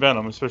him being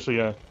Venom,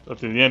 especially up to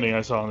the ending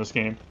I saw in this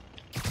game.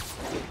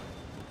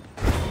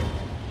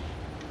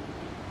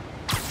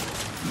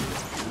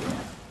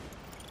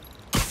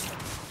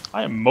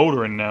 I am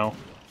motoring now.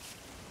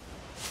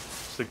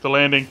 Stick the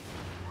landing.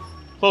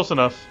 Close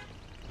enough.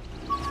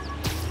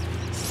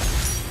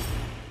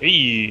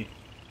 Hey!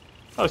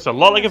 That looks a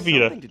lot like a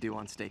Vita. Something to do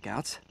on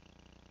stakeouts.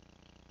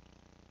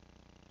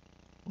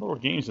 What more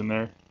games in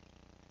there?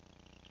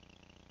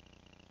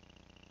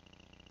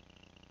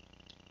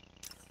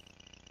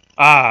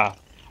 Ah!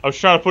 I was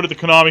trying to put the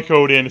Konami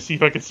code in to see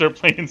if I could start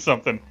playing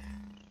something.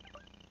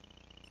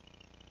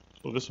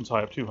 Oh, this one's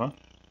high up too, huh?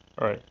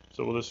 Alright,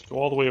 so we'll just go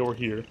all the way over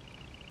here.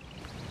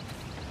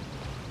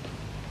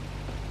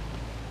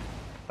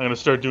 I'm gonna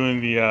start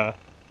doing the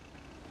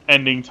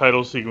ending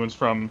title sequence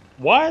from...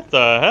 What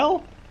the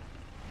hell?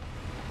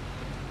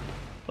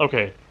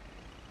 Okay.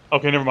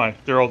 Okay, never mind.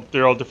 They're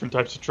all different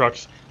types of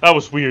trucks. That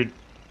was weird.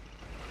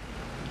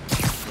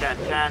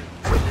 10-10,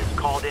 witness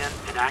called in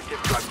an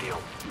active drug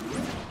deal.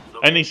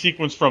 Ending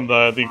sequence from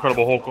the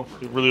Incredible Hulk,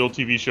 the really old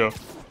TV show.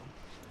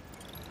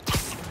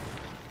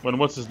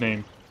 What's his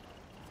name?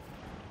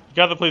 The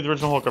guy that played the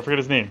original Hulk, I forget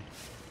his name.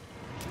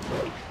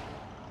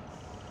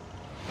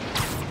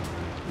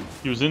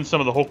 He was in some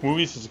of the Hulk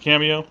movies as a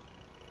cameo.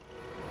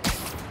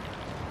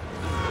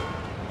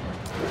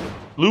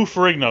 Lou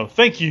Ferrigno,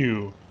 thank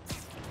you!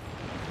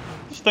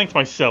 Just thanked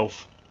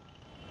myself.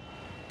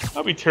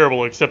 I'd be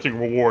terrible at accepting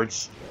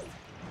rewards.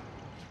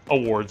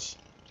 Awards.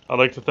 I'd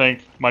like to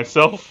thank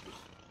myself.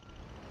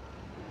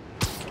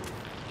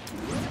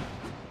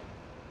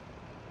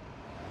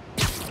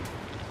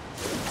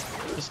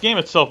 This game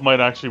itself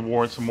might actually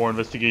warrant some more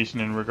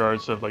investigation in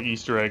regards of like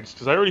Easter eggs,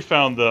 because I already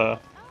found the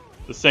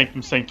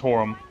Sanctum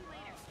Sanctorum.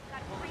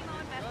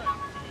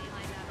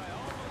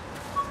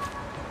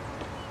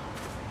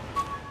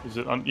 Is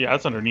it? Yeah,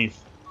 it's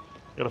underneath.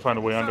 Gotta find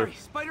a way under.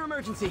 Spider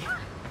emergency.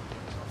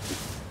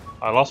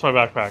 I lost my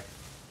backpack.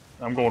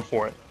 I'm going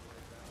for it.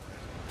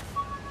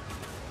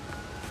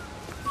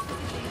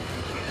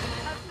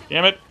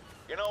 Damn it!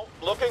 You know,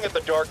 looking at the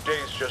dark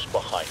days just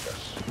behind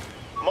us,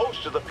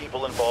 most of the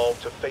people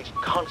involved have faced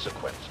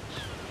consequences.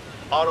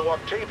 Otto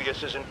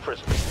Octavius is in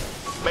prison.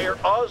 Mayor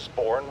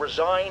Osborn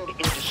resigned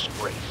in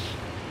disgrace.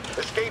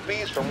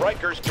 Escapees from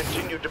Rikers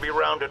continue to be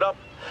rounded up.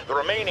 The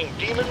remaining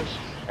demons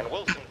and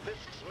Wilson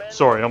Fisk's men...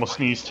 Sorry, I almost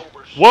sneezed.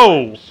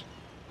 Whoa!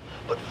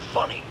 But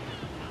funny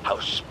how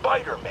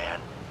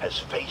Spider-Man has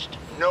faced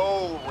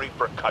no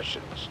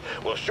repercussions.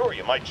 Well, sure,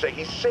 you might say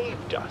he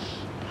saved us.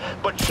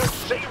 But should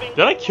saving...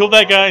 Did I kill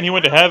that guy and he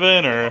went to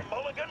heaven, or...?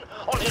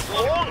 On his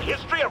long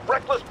history of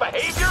reckless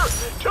behavior?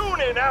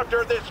 Tune in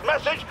after this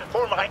message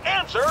for my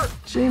answer.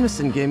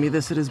 Jameson gave me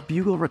this at his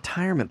Bugle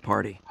retirement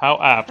party.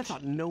 How apt. I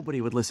thought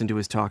nobody would listen to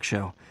his talk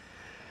show.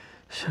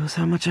 Shows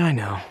how much I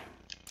know.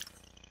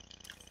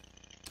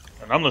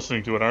 And I'm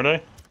listening to it, aren't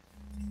I?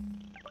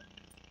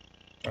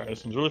 Alright,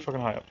 this one's really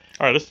fucking high up.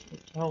 Alright, what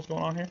the hell's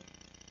going on here?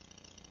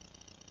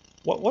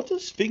 What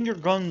does Finger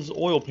Guns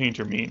Oil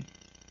Painter mean?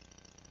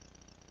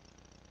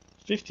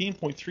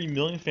 15.3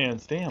 million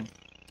fans, damn.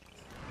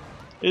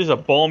 It is a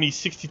balmy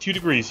 62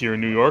 degrees here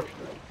in New York.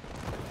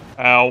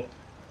 Ow.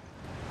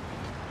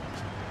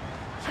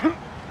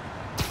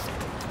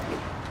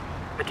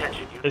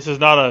 This is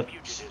not a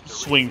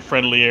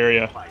swing-friendly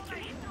area.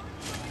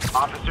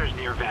 Officers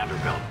near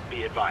Vanderbilt,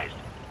 be advised.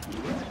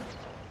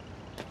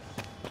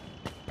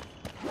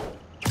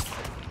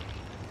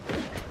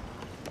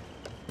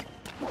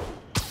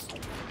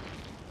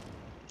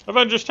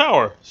 Avengers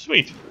Tower,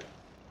 sweet.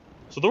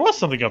 So there was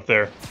something up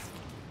there.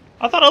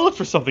 I thought I looked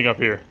for something up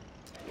here.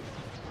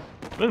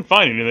 I didn't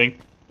find anything.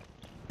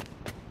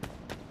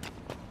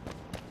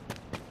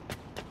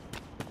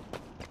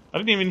 I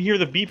didn't even hear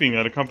the beeping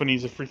that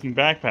accompanies a freaking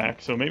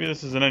backpack, so maybe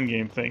this is an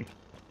endgame thing.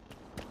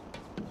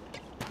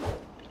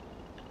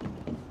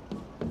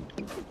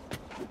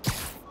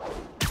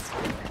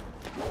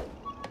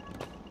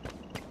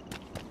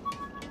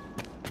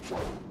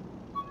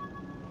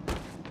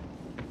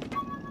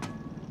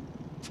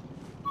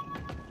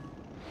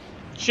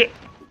 Shit!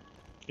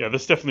 Yeah,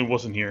 this definitely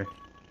wasn't here.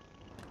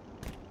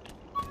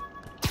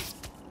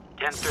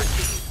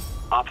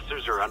 10-13.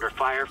 Officers are under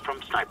fire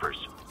from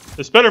snipers.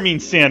 This better mean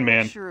Sandman.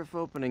 I'm not sure if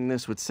opening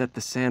this would set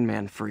the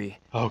Sandman free.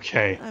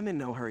 Okay. I'm in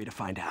no hurry to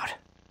find out.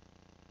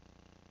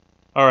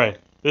 Alright,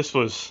 this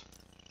was...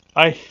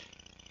 I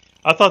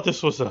thought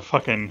this was a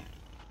fucking...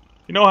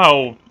 You know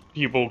how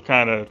people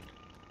kind of...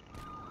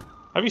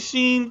 Have you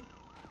seen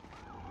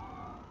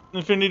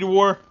Infinity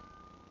War?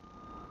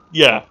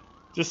 Yeah,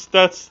 just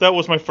that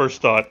was my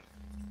first thought.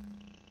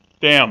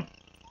 Damn.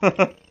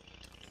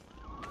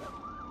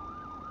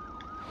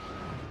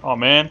 Oh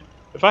man,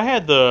 if I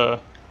had the...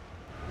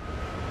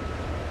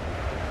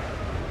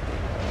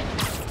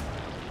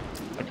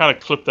 I kind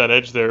of clipped that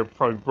edge there,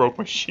 probably broke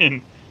my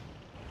shin.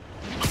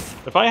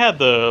 If I had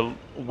the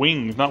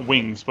wings, not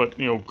wings, but,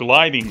 you know,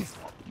 gliding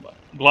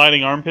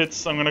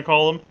armpits, I'm gonna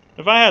call them.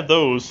 If I had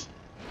those,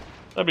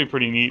 that'd be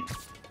pretty neat.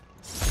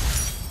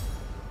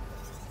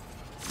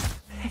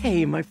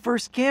 Hey, my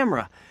first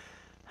camera.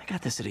 I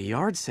got this at a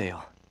yard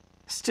sale.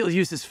 Still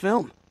uses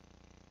film.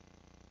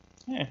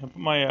 Yeah, I put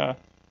my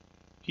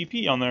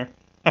PP on there.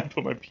 I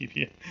put my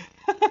PP.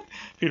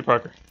 Peter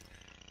Parker.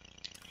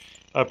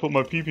 I put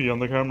my PP on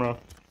the camera.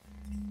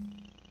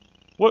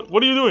 What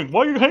are you doing?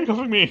 Why are you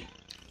handcuffing me?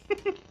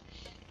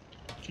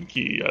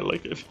 Kinky, I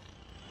like it.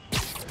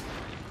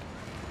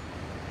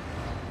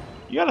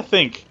 You gotta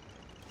think.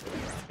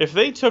 If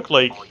they took,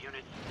 like,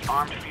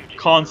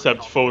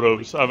 concept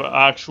photos of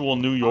actual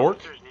New York,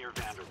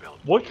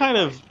 what kind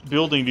of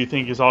building do you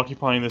think is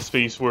occupying the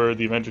space where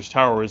the Avengers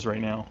Tower is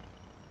right now?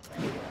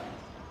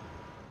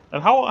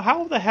 And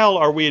how the hell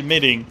are we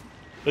admitting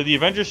that the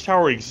Avengers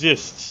Tower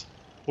exists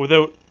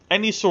without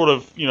any sort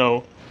of, you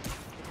know,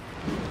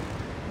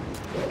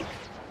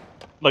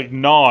 like,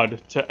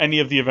 nod to any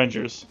of the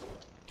Avengers?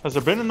 Has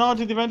there been a nod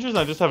to the Avengers and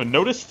I just haven't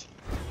noticed?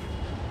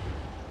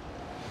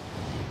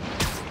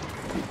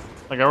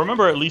 Like, I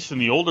remember at least in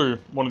the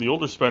one of the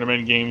older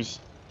Spider-Man games,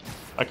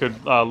 I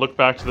could look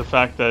back to the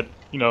fact that,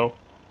 you know,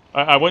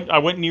 I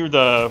went near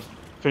the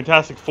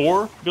Fantastic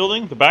Four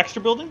building, the Baxter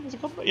building, is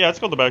it called? Yeah, it's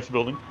called the Baxter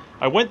building.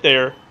 I went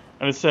there,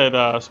 and it said,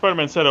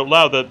 Spider-Man said out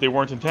loud that they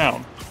weren't in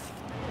town.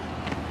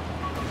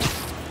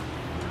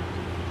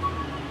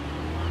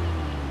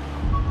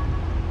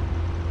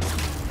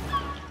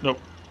 Nope.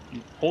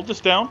 You hold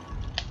this down,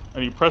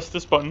 and you press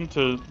this button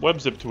to web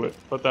zip to it,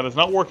 but that is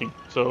not working,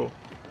 so...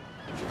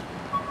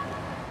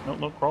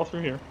 Nope, crawl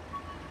through here.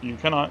 You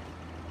cannot.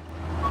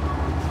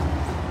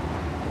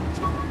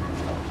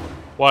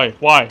 Why?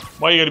 Why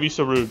you gotta be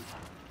so rude?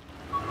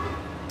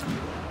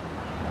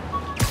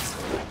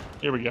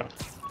 Here we go.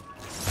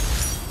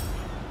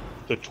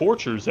 The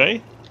tortures, eh?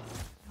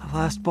 The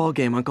last ball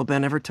game Uncle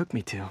Ben ever took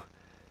me to.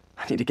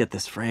 I need to get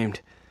this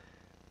framed.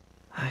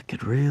 I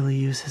could really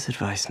use his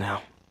advice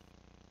now.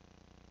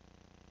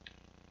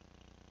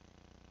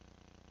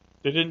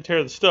 They didn't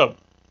tear the stub.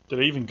 Did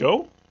they even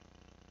go?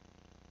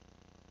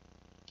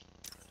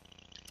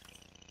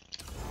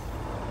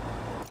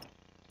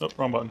 Oh,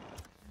 wrong button.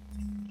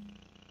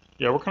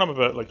 Yeah, we're kind of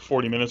about like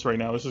 40 minutes right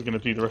now. This is going to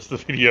be the rest of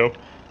the video.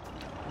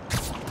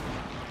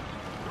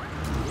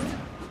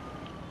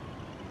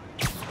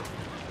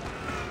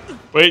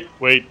 Wait.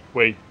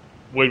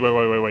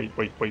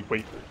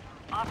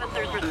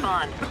 Officers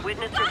respond.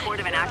 Witness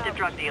report of an active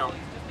drug deal.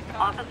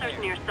 Officers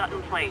near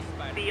Sutton Place.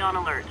 Be on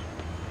alert.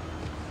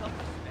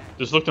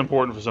 This looked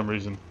important for some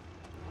reason.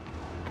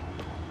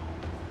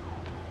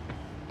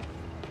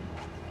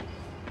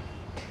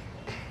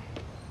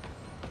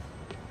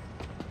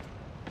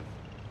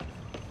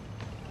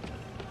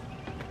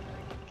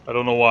 I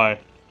don't know why.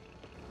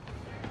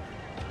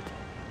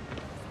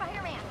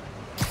 Spider-Man.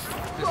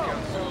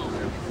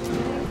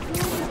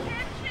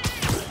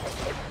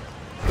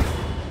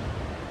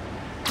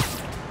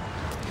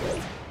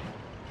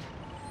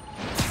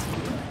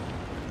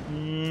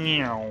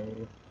 Meow.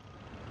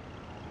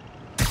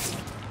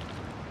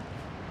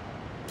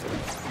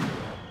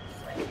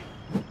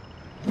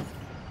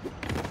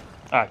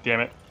 Ah, damn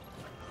it.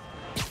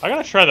 I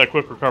gotta try that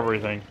quick recovery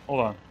thing.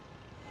 Hold on.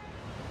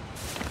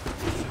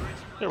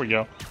 There we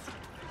go.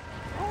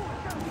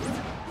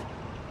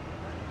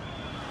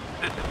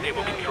 This is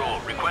Naval Control,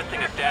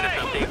 requesting a status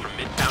update from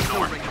Midtown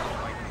North.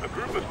 A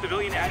group of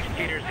civilian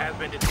agitators has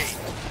been detained.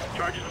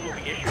 Charges will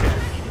be issued as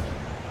needed.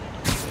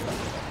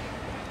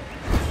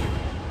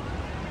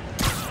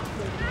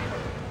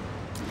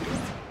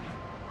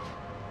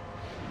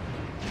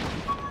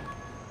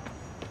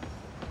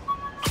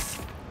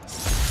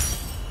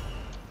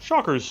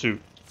 Shocker's suit.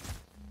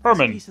 This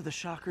Herman. piece of the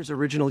Shocker's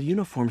original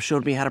uniform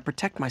showed me how to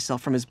protect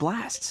myself from his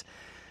blasts.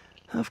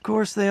 Of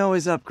course, they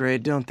always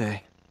upgrade, don't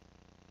they?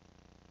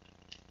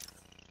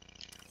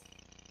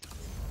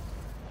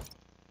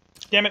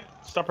 Damn it!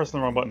 Stop pressing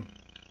the wrong button.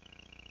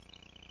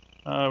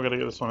 We gotta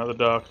get this one out of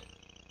the dock.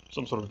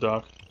 Some sort of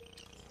dock.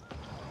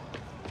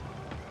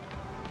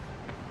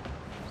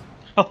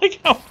 I like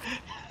how...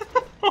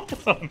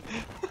 Hold on.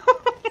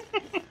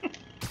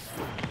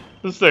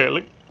 Just say it,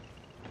 like...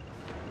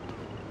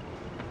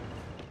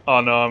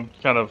 Oh no, I'm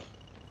kind of...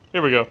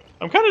 Here we go.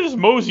 I'm kind of just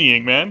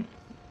moseying, man.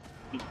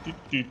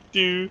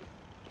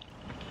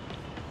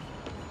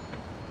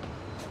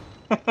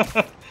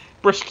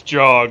 Brisk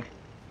jog.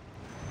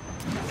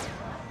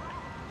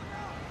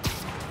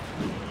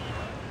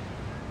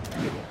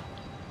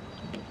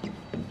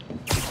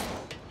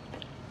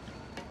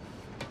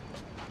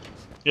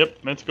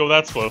 Yep, meant to go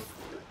that slow.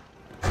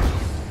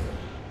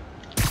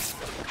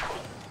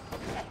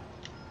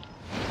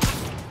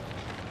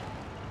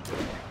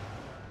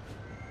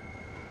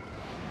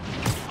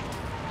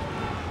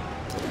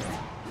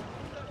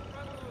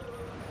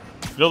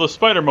 You know, the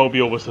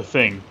Spider-Mobile was the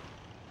thing.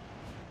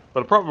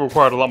 But it probably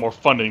required a lot more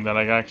funding than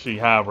I actually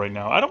have right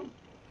now.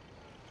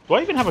 Do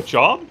I even have a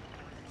job?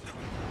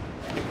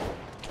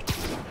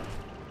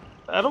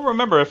 I don't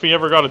remember if he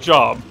ever got a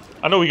job.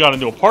 I know he got a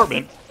new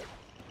apartment.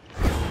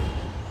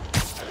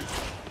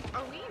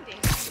 Are we in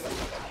danger?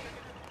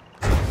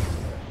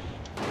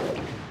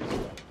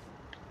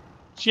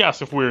 She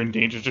asked if we're in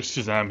danger just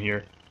because I'm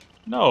here.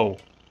 No.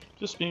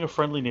 Just being a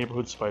friendly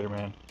neighborhood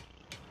Spider-Man.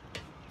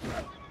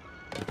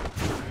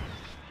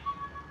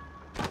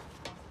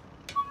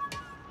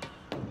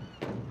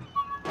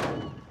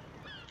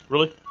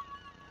 Really?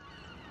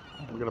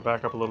 We're gonna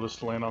back up a little just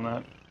to land on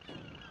that.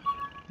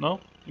 No?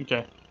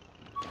 Okay.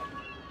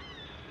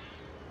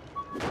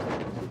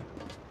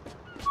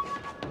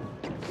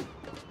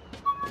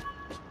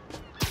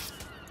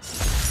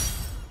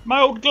 My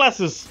old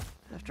glasses!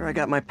 After I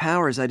got my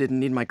powers, I didn't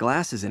need my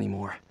glasses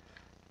anymore.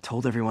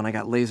 Told everyone I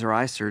got laser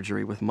eye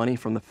surgery with money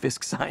from the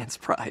Fisk Science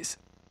Prize.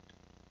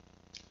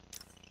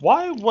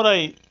 Why would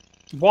I...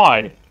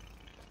 Why?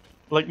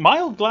 Like,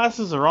 my old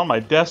glasses are on my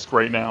desk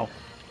right now.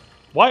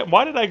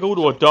 Why did I go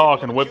to a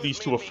dock and web these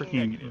to a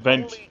freaking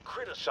vent?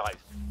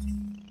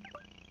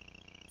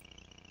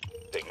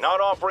 They're not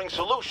offering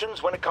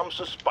solutions when it comes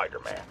to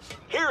Spider-Man.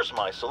 Here's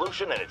my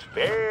solution, and it's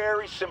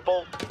very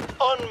simple.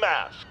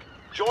 Unmask.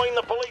 Join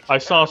the police. I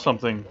saw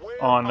something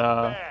on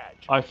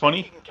iFunny.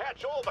 You can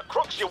catch all the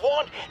crooks you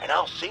want, and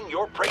I'll sing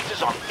your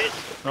praises on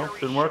this. No,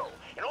 didn't work.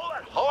 And all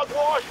that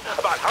hogwash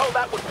about how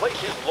that would place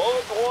his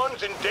loved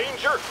ones in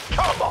danger?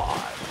 Come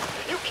on.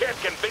 You can't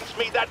convince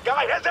me that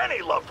guy has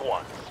any loved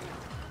ones.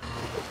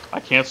 I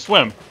can't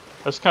swim.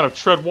 I just kind of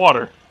tread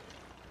water.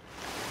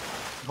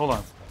 Hold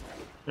on.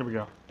 Here we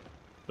go.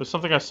 There's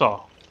something I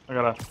saw. I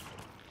gotta...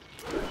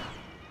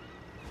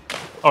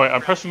 Oh wait, I'm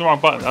pressing the wrong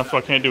button. That's why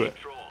I can't do it.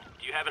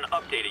 You haven't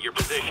updated your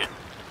position.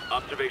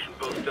 Observation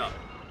post up.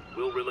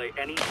 We'll relay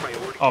any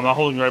priority. Oh, I'm not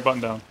holding the right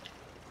button down.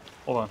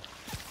 Hold on.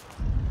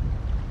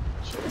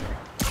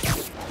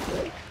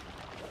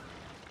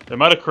 They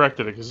might have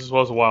corrected it, because this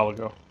was a while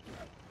ago.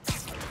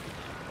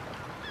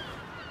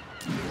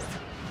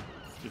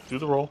 Do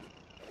the roll.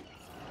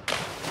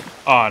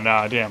 Ah,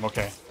 nah, damn,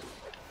 okay.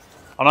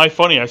 On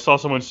iFunny, I saw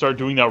someone start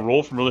doing that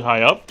roll from really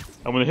high up,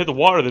 and when they hit the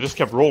water, they just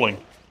kept rolling.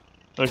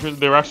 Like,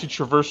 they were actually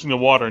traversing the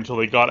water until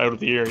they got out of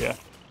the area.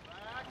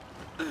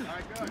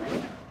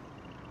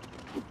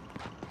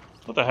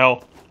 What the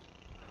hell?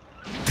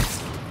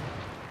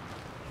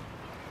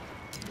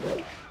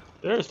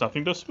 There's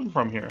nothing to swing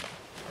from here.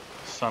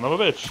 Son of a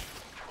bitch.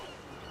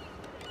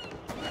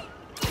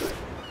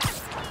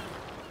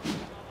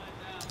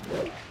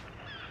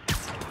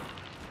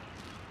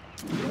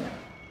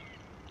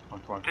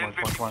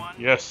 Come on.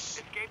 Yes.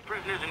 Escaped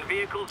prisoners and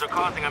vehicles are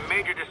causing a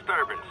major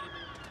disturbance.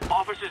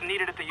 Officers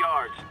needed at the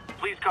yards.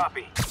 Please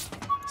copy.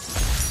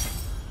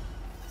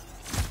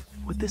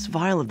 With this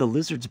vial of the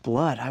lizard's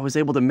blood, I was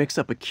able to mix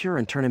up a cure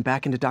and turn him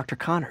back into Dr.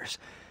 Connors.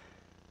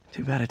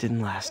 Too bad it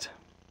didn't last.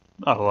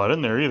 Not a lot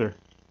in there either.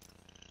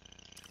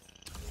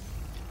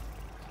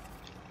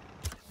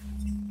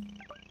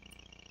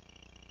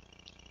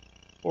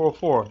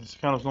 .404. This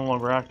account is no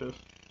longer active.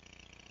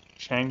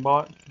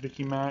 Changbot,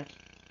 Vicky Mac,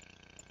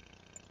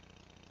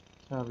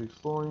 Savvy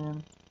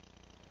Florian.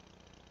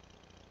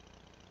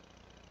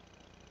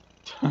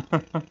 I'm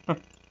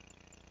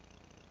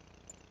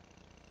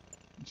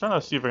trying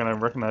to see if I can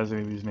recognize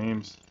any of these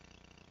names.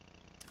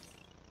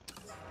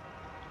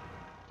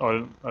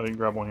 Oh, I didn't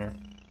grab one here.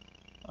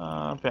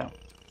 Bam.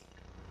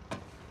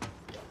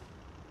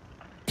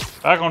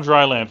 Back on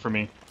dry land for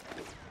me.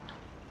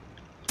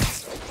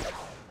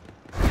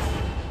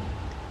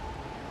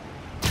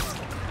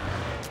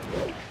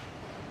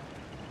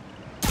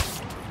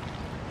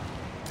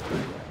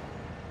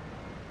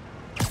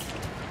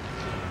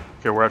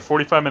 Okay, we're at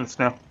 45 minutes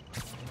now.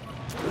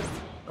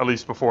 At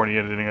least before any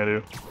editing I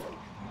do.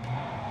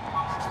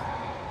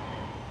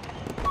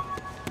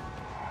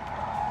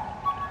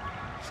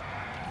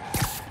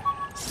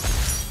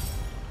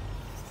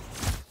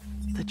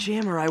 The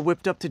jammer I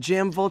whipped up to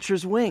jam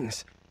Vulture's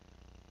wings.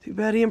 Too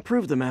bad he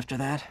improved them after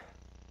that.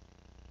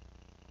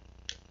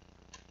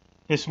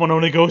 This one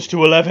only goes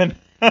to 11.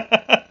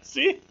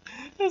 See?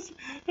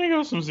 It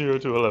goes from 0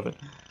 to 11.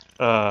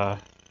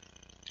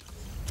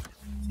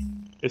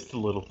 It's the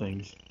little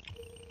things.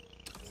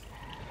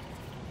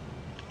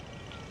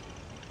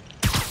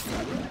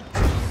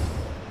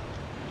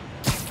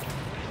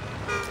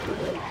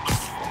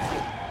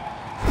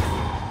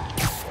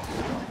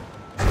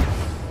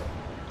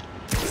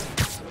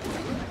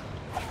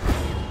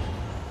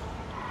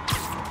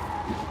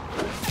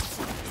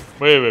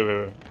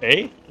 Wait.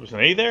 A? Was an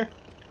A there?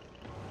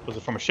 Was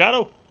it from a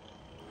shadow?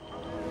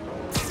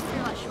 You're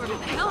not shorting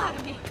the hell out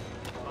of me.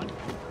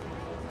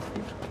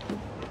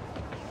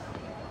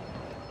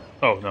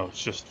 Oh, no,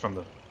 it's just from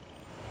the...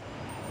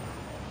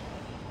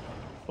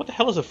 What the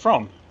hell is it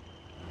from?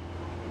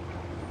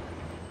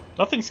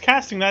 Nothing's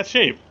casting that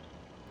shape.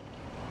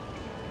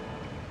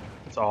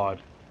 It's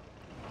odd.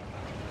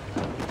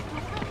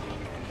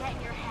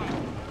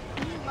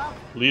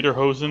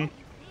 Lederhosen.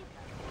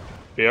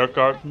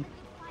 Beargarten.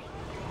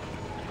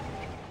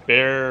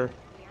 Bear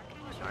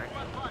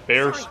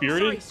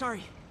spirited?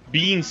 Sorry.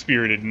 Being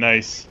spirited,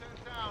 nice.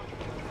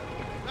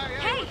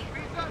 Hey!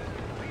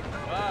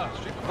 Wow,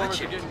 street performers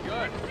are getting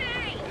good.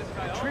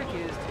 The trick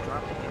is to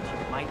drop the hint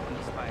you might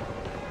be Spider.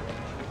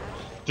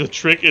 The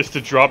trick is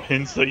to drop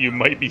hints that you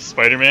might be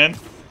Spider-Man?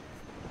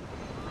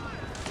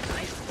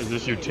 Is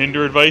this your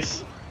Tinder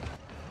advice?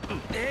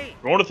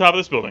 Go on to the top of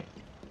this building.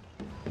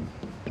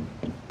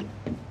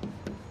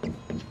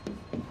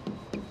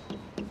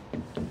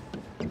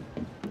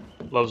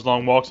 Loves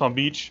long walks on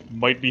beach,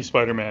 might be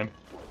Spider-Man.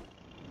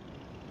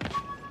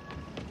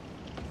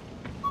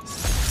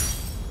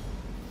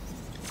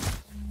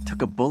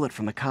 Took a bullet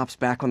from the cops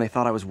back when they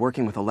thought I was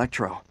working with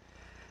Electro.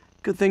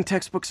 Good thing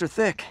textbooks are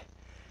thick.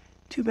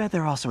 Too bad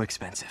they're also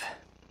expensive.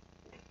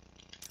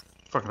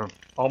 Fucking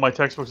all my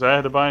textbooks I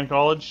had to buy in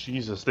college,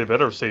 Jesus, they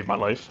better have saved my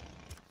life.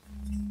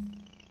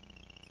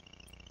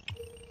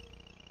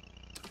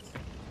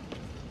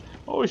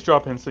 Always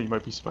drop hints that you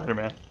might be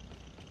Spider-Man.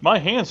 My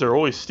hands are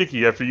always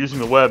sticky after using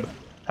the web.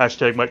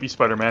 Hashtag might be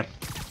Spider-Man.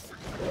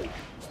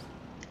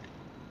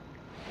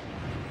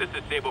 This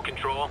is Sable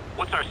Control.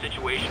 What's our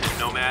situation in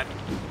Nomad?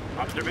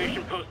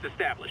 Observation post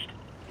established.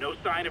 No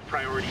sign of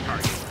priority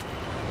target.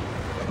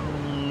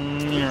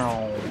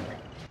 No.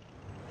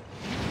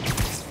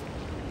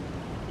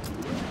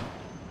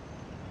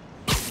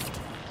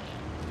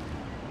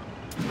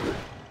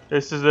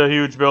 This is a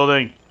huge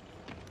building.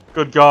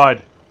 Good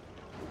God.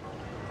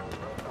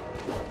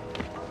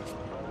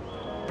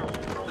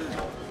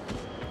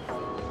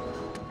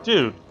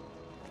 Dude,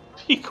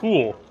 be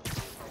cool.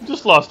 You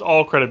just lost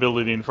all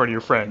credibility in front of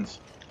your friends.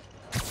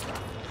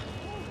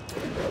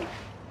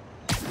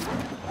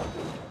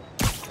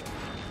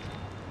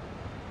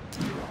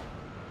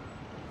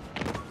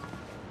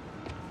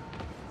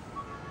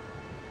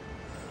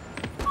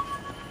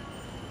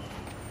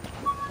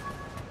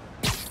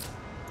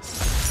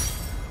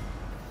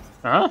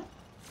 Huh?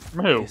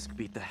 From who? Fisk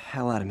beat the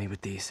hell out of me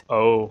with these.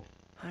 Oh.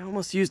 I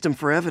almost used them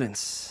for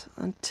evidence,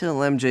 until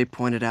MJ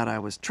pointed out I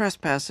was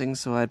trespassing,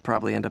 so I'd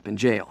probably end up in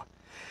jail.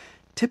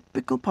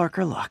 Typical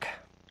Parker luck.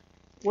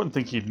 Wouldn't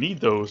think he'd need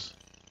those.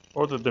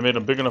 Or that they made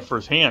them big enough for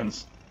his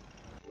hands.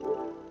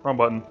 Wrong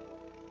button.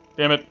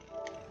 Damn it.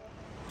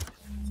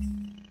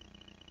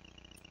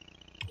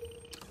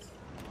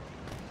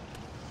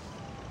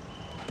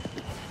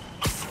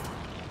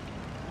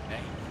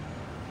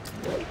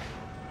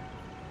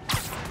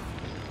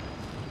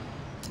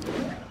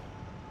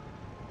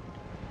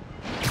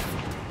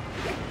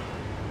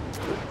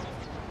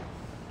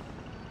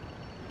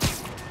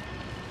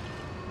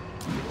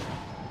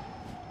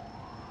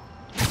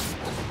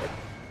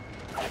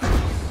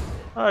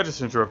 I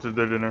just interrupted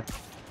their dinner.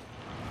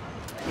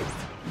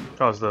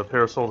 Caused the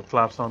parasol to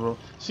collapse on the...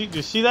 See, do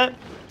you see that?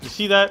 Do you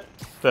see that?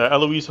 The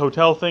Eloise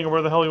Hotel thing, or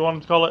whatever the hell you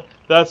wanted to call it?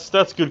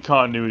 That's good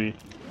continuity.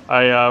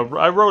 I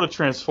wrote a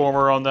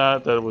transformer on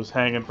that was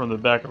hanging from the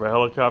back of a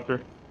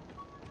helicopter.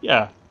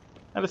 Yeah,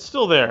 and it's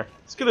still there.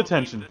 It's good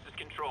attention. This is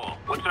Control.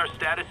 What's our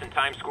status in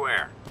Times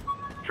Square?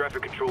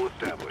 Traffic control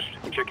established.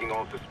 Checking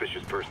all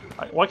suspicious persons.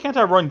 Why can't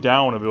I run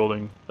down a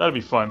building? That'd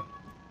be fun.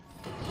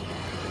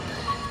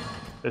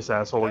 This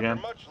asshole again.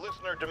 After much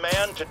listener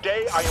demand,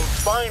 today I am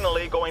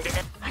finally going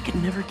to... I could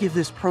never give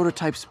this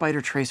prototype spider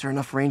tracer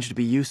enough range to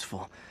be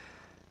useful.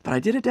 But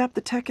I did adapt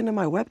the tech into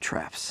my web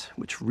traps,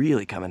 which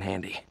really come in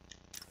handy.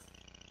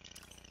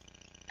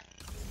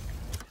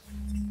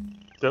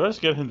 Did I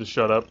just get him to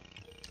shut up?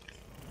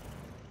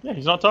 Yeah,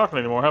 he's not talking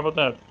anymore. How about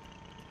that?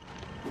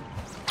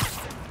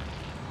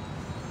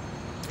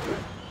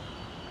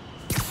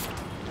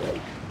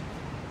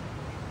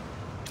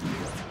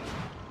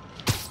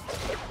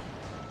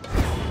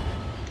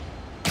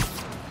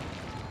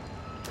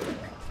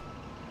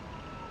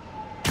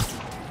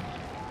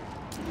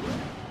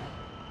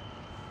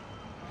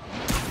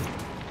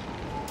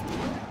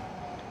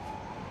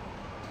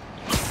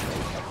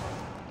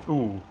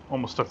 Ooh,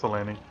 almost stuck the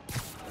landing.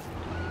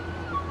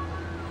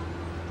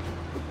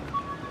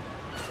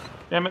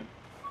 Damn it.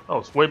 Oh,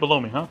 it's way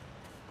below me, huh?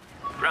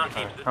 Ground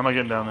teams, How am I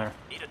getting down there?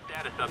 need a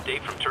status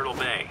update from Turtle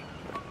Bay.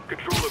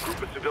 Control, a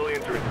group of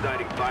civilians are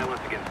inciting violence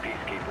against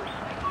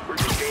peacekeepers. We're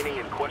detaining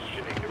and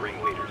questioning the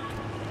ringleaders.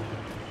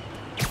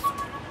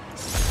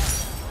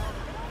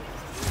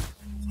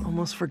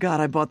 Almost forgot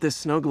I bought this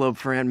snow globe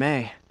for Aunt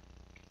May.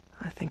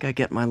 I think I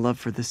get my love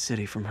for this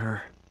city from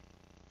her.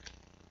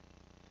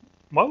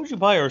 Why would you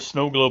buy her a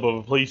snow globe of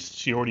a place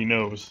she already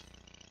knows?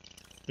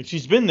 Like,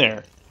 she's been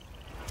there.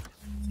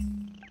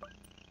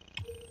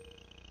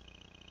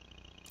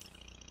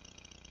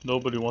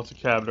 Nobody wants a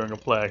cab during a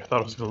plague. I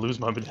thought I was going to lose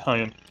my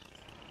battalion.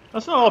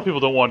 That's not all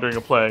people don't want during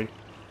a plague.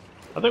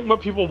 I think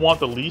what people want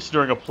the least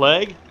during a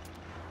plague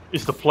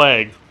is the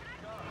plague.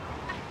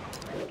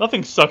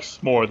 Nothing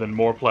sucks more than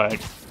more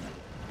plague.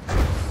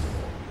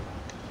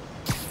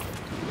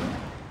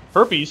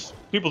 Herpes?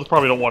 People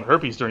probably don't want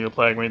herpes during a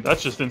plague. I mean,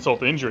 that's just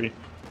insult to injury.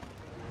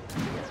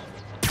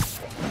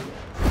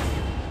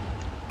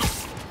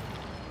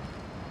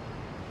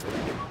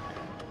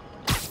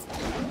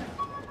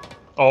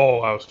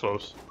 Oh, that was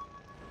close.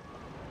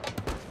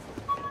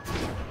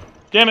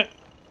 Damn it.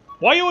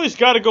 Why you always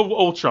gotta go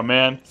Ultra,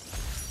 man?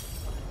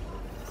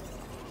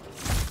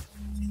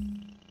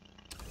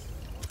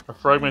 A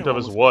fragment of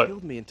his what?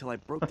 Killed me until I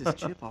broke this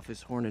chip off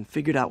his horn and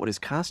figured out what his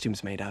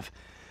costume's made of.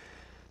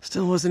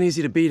 Still wasn't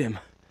easy to beat him.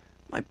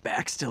 My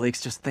back still aches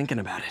just thinking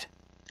about it.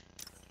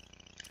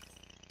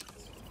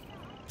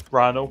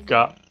 Rhino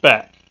got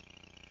back.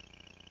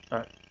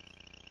 Alright.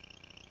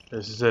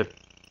 This is it.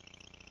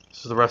 This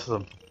is the rest of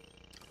them.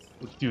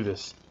 We can do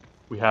this.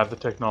 We have the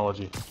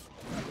technology.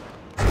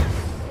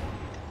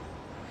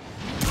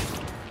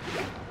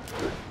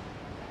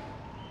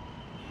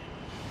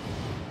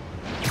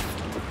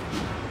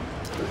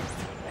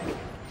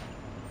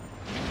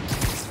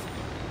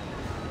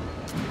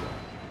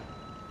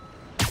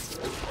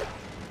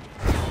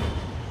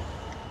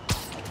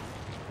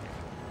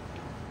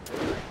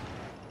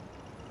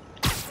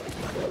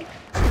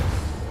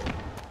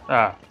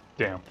 Ah,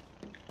 damn.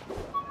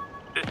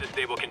 This is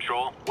Stable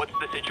Control. What's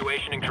the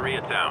situation in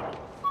Koreatown?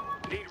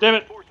 Damn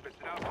it!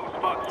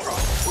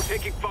 We're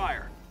taking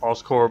fire.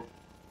 Oscorp.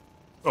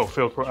 Oh,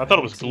 failed corp. I thought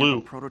it was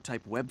glue.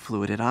 Prototype web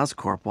fluid at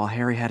Oscorp while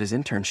Harry had his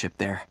internship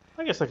there.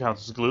 I guess that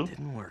counts as glue.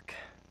 Didn't work.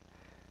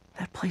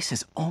 That place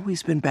has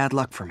always been bad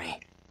luck for me.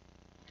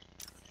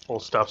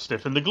 Well, stop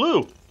sniffing the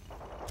glue.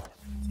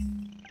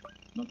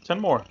 No, 10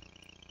 more.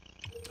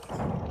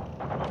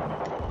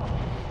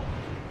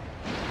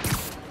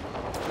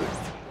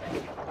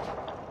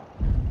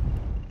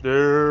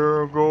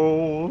 There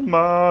goes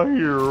my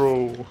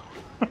hero.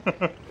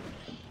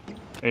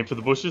 Aim for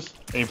the bushes.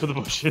 Aim for the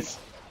bushes.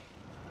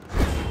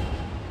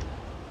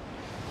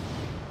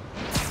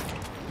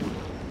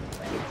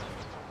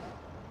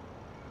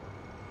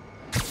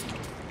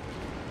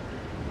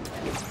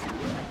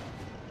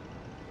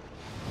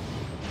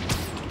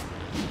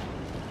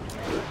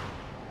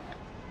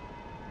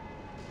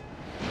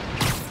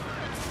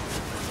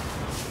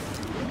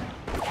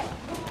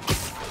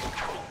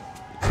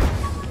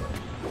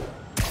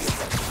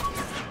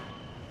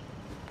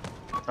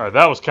 Alright,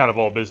 that was kind of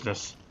all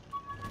business.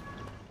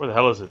 Where the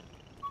hell is it?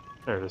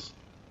 There it is.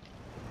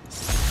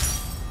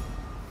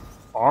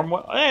 Arm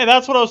web? Hey,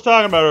 that's what I was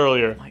talking about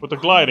earlier, with the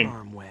gliding.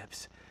 Arm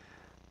webs.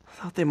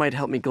 Thought they might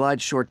help me glide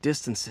short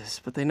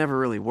distances, but they never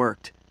really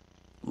worked.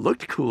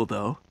 Looked cool,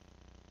 though.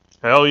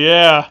 Hell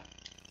yeah!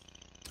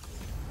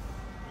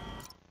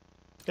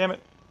 Damn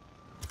it.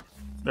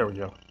 There we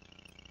go.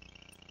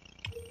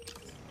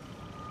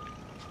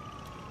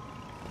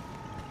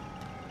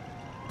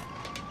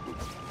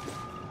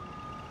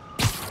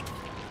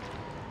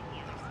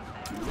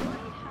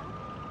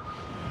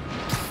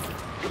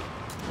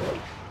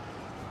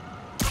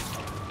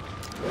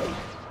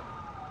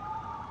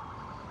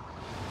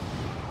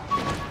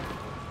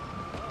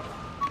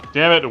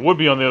 Damn it, it would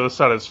be on the other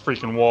side of this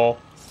freaking wall.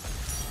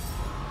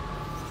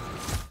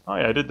 Oh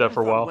yeah, I did that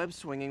for a while. Web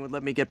swinging would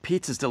let me get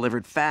pizzas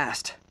delivered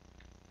fast.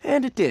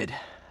 And it did.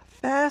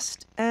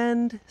 Fast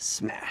and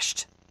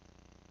smashed.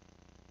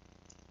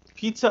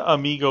 Pizza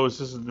Amigos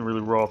isn't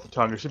really raw off the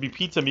tongue. It should be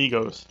Pizza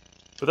Amigos.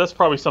 But that's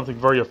probably something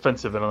very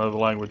offensive in another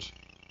language.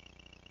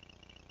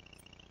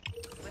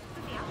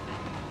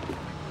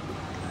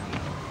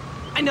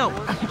 I know,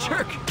 I'm a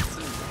jerk.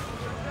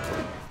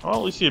 Well,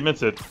 at least he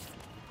admits it.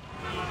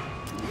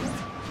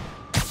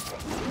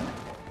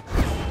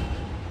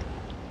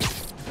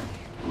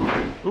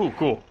 Ooh,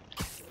 cool.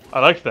 I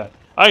liked that.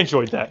 I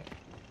enjoyed that.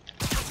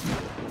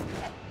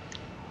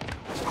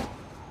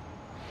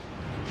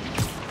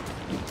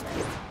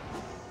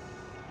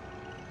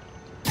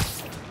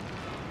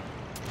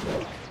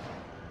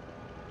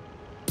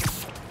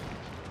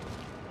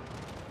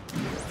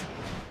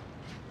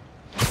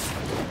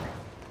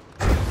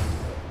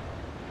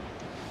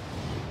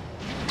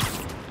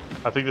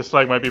 I think this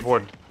flag might be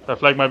important. That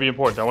flag might be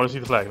important. I want to see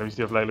the flag. Let me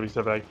see the flag. Let me see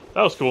the flag.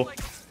 That was cool.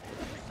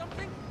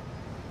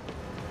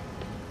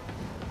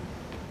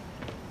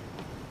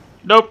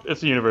 Nope,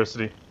 it's a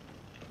university.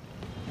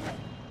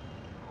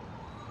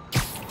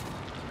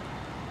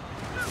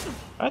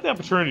 I had the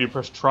opportunity to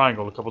press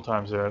triangle a couple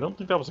times there. I don't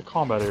think that was a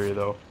combat area,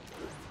 though.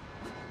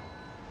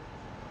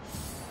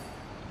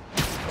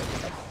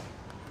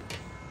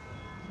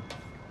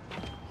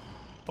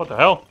 What the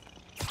hell?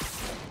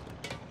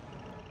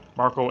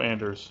 Marco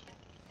Anders.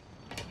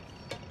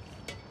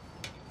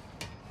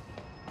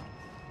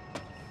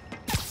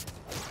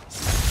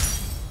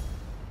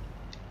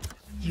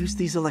 Used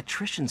these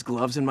electrician's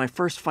gloves in my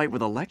first fight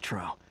with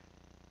Electro.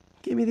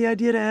 Gave me the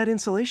idea to add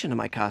insulation to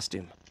my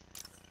costume.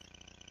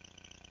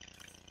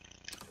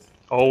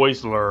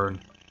 Always learn.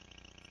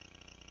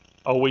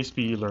 Always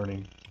be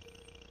learning.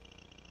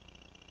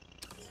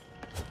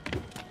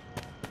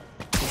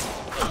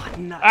 Oh,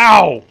 nuts.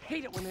 Ow!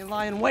 Hate it when they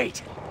lie in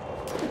wait.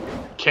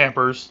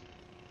 Campers.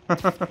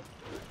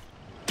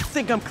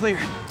 Think I'm clear.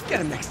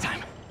 Get him next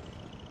time.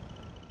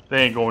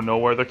 They ain't going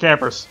nowhere. They're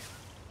campers.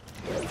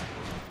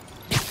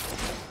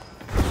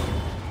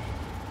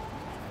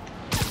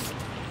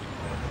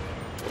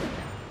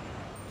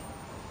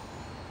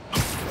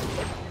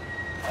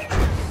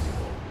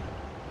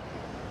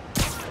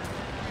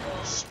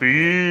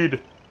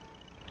 Speed!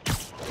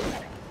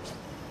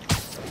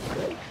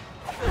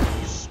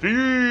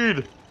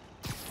 Speed!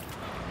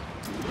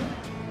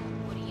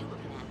 What are you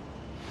looking at?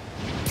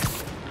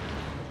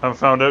 Haven't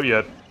found out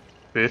yet,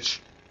 bitch.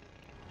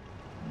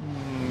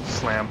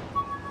 Slam.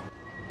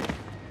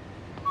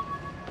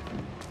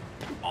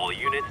 All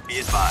units be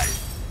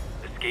advised.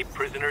 Escaped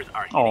prisoners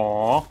are hitting.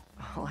 Aww.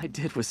 All I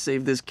did was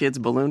save this kid's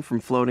balloon from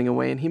floating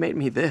away, and he made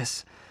me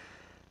this.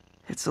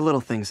 It's the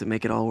little things that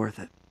make it all worth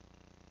it.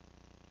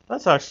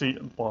 That's actually,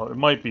 well, it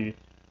might be.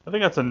 I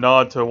think that's a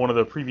nod to one of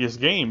the previous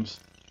games.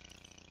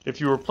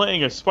 If you were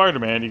playing as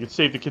Spider-Man, you could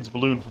save the kid's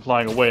balloon from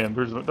flying away, and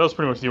that was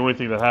pretty much the only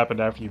thing that happened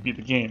after you beat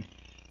the game.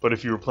 But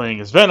if you were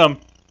playing as Venom,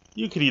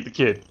 you could eat the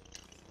kid.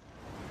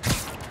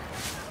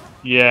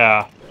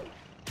 Yeah.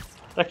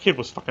 That kid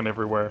was fucking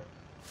everywhere.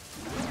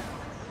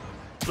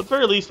 But at the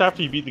very least,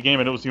 after you beat the game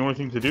and it was the only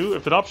thing to do,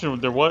 if there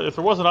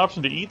was an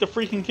option to eat the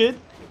freaking kid,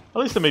 at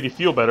least it made you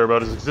feel better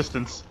about his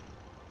existence.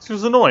 This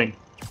was annoying.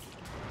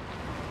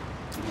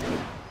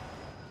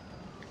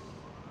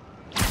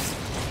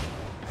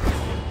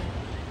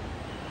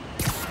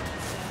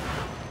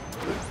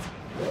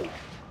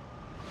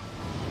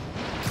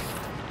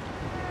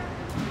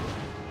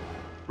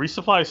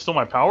 Resupply is still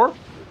my power?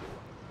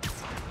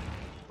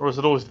 Or is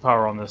it always the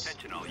power on this?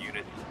 Attention all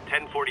units.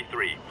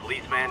 1043.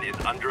 Policeman is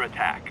under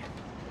attack.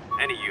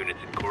 Any units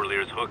in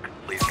Corlear's Hook,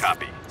 please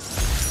copy.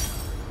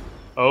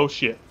 Oh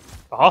shit.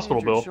 The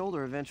hospital bill. My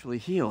shoulder eventually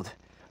healed.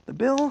 The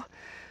bill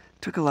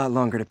took a lot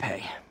longer to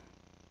pay.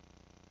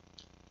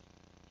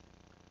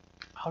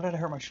 How did I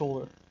hurt my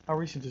shoulder? How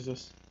recent is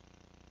this?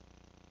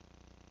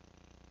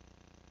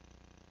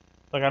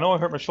 Like, I know I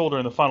hurt my shoulder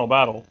in the final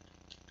battle.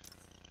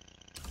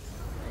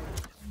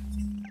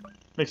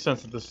 Makes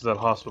sense that this is at a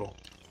hospital.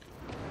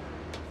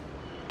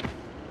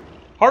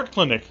 Heart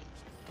clinic.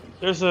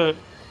 There's a...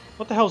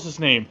 What the hell's his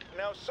name?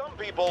 Now, some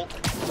people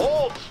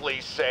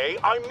falsely say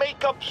I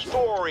make up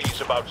stories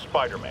about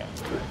Spider-Man.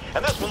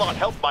 And this will not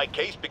help my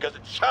case because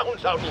it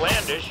sounds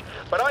outlandish,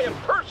 but I have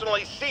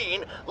personally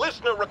seen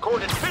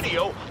listener-recorded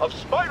video of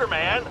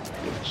Spider-Man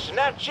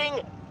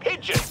snatching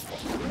pigeons.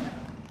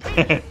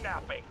 Pigeon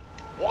napping.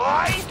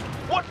 Why?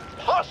 What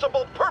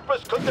possible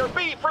purpose could there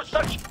be for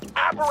such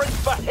aberrant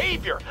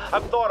behavior?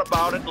 I've thought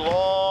about it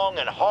long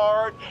and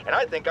hard, and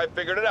I think I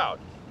figured it out.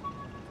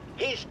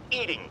 He's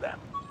eating them.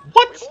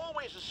 What? We've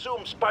always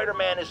assumed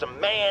Spider-Man is a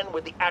man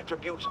with the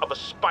attributes of a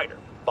spider.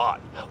 But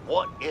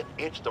what if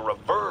it's the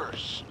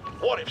reverse?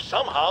 What if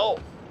somehow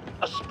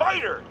a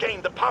spider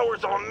gained the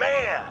powers of a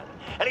man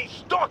and he's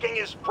stalking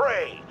his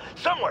prey?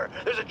 Somewhere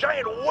there's a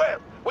giant web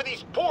with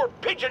these poor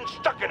pigeons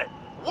stuck in it,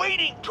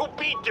 waiting to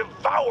be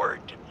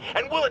devoured.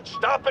 And will it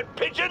stop at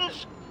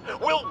pigeons?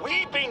 Will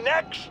we be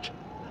next?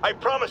 I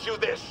promise you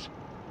this.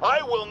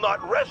 I will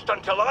not rest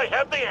until I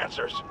have the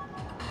answers.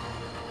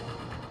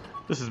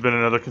 This has been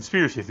another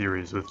Conspiracy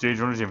Theories with J.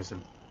 Jonah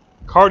Jameson.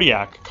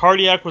 Cardiac.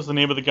 Cardiac was the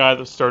name of the guy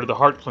that started the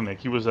heart clinic.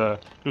 He was a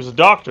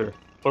doctor,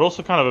 but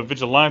also kind of a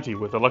vigilante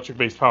with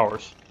electric-based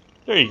powers.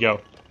 There you go.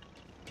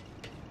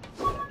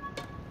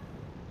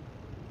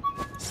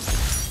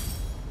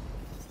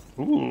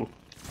 Ooh.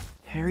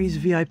 Harry's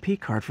VIP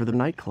card for the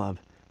nightclub.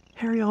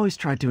 Harry always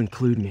tried to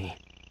include me.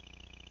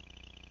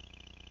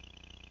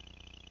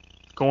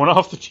 Going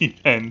off the cheap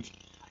end.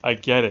 I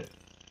get it.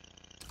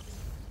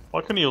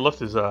 Why couldn't he have left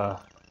his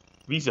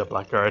Visa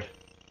black card?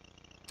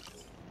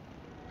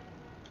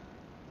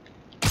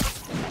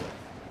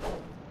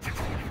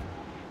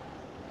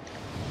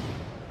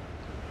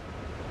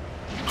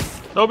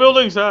 No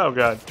buildings! Oh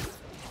god.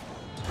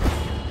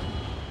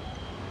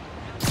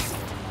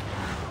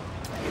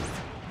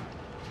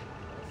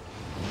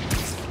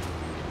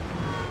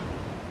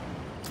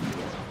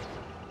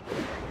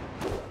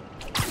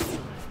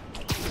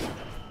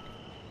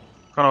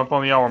 Kind of up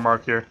on the hour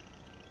mark here.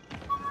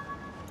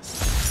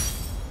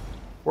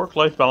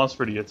 Work-life balance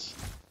for idiots.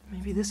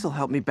 Maybe this'll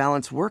help me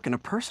balance work and a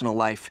personal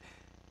life,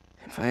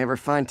 if I ever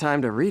find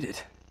time to read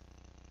it.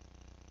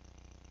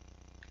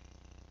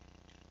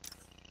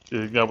 Do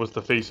you think that was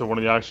the face of one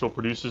of the actual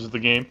producers of the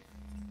game?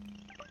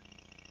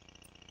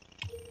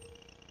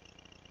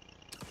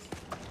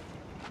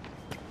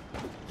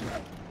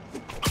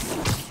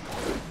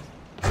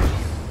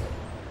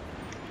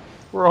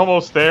 We're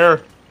almost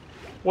there.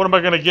 What am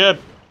I gonna get?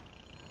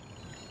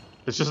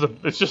 It's just a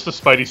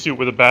Spidey suit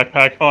with a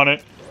backpack on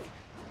it.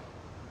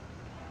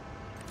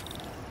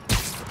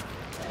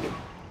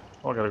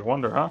 Oh, I gotta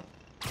wonder, huh?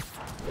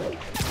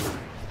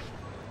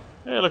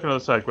 Hey, look at another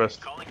side quest.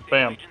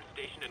 Bam. Pigeon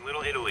Station in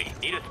Little Italy.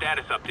 Need a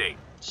status update.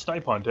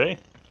 Snipe hunt, eh?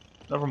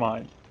 Never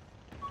mind.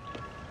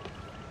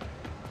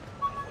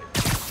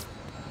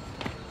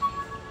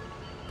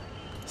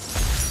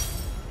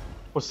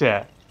 What's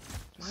that?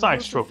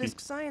 Science trophy. Fisk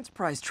Science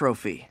Prize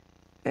trophy.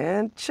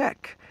 And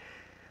check.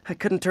 I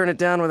couldn't turn it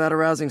down without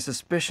arousing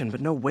suspicion,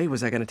 but no way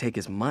was I going to take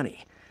his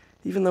money,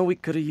 even though we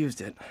could have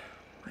used it.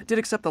 I did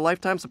accept the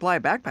lifetime supply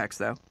of backpacks,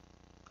 though.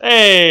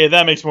 Hey,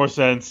 that makes more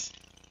sense.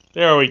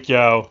 There we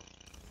go.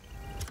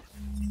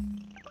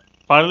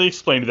 Finally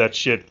explained that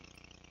shit.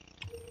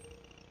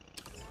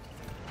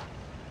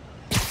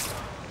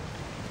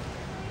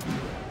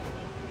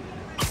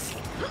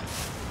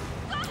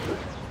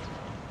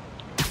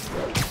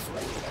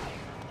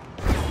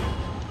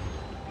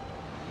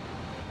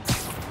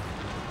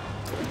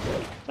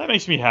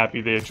 makes me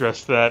happy they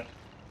addressed that.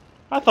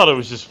 I thought it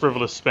was just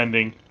frivolous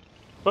spending.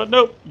 But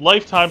nope,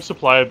 lifetime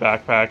supply of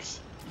backpacks.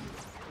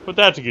 Put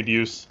that to good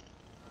use.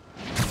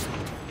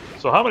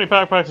 So how many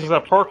backpacks has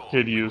that park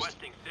kid used?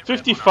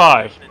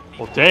 55.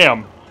 Well,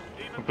 damn.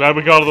 I'm glad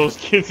we got all those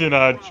kids in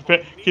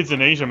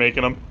Asia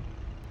making them.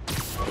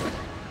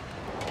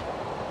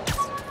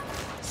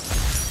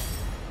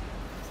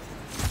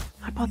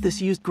 I bought this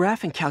used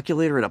graphing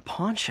calculator at a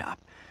pawn shop.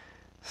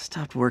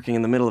 Stopped working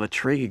in the middle of a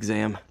trig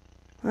exam.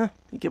 Huh,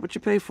 you get what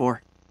you pay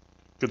for.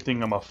 Good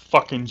thing I'm a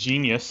fucking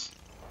genius.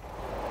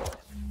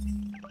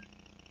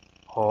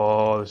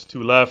 Oh, there's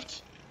 2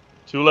 left.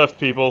 2 left,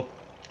 people.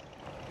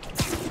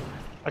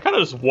 I kind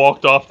of just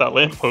walked off that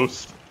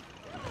lamppost.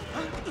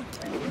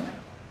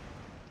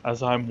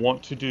 As I'm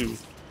wont to do.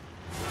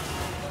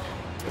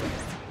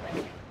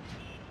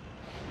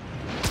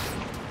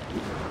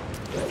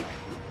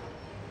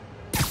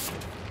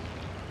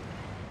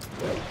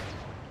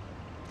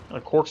 A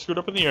cork screwed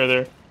up in the air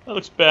there. That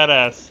looks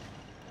badass.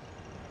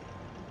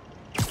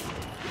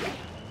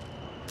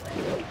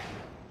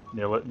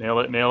 Nail it, nail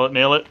it, nail it,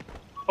 nail it.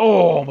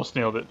 Oh, almost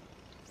nailed it.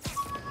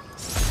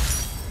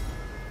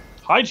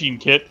 Hygiene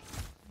kit.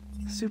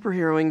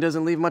 Superheroing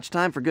doesn't leave much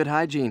time for good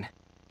hygiene.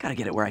 Gotta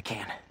get it where I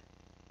can.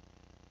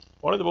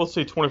 Why do they both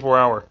say 24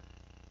 hour?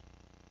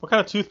 What kind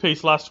of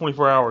toothpaste lasts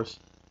 24 hours?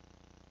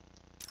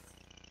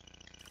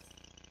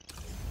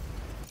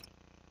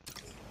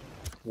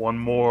 One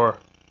more.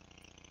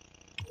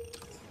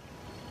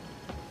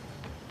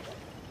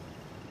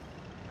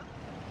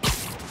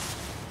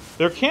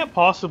 There can't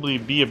possibly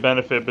be a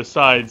benefit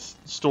besides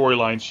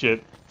storyline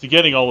shit to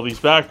getting all of these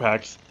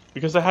backpacks,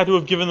 because I had to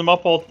have given them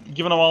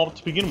all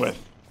to begin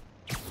with.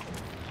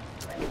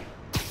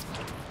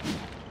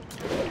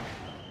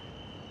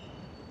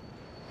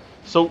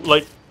 So,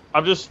 like,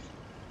 I'm just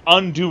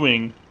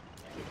undoing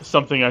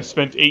something I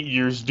spent 8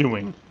 years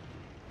doing.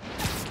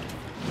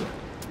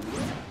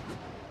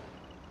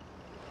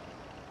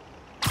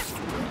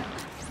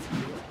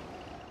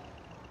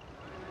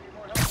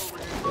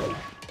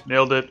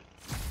 Nailed it.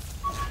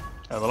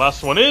 And the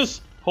last one is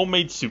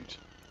homemade suit.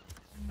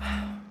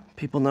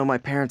 People know my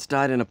parents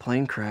died in a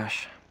plane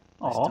crash.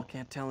 Aww. I still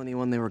can't tell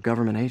anyone they were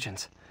government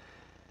agents.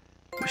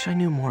 Wish I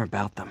knew more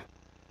about them.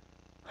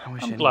 I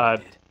wish I'm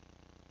glad.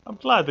 I'm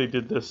glad they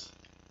did this.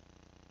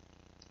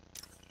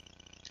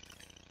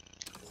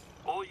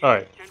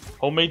 Alright,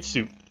 homemade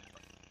suit.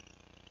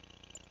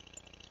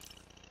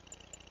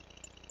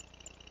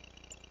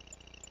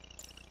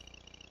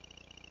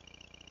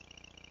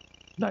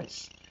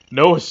 Nice.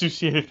 No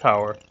associated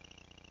power.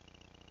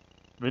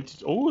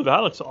 Vintage. Oh,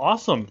 that looks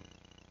awesome.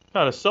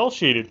 Kind of cell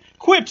shaded.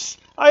 Quips!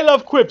 I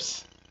love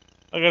quips!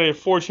 I gotta get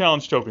 4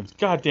 challenge tokens.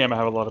 God damn, I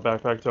have a lot of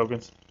backpack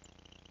tokens.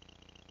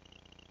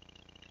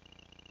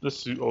 This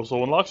suit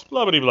also unlocks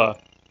blah blah blah.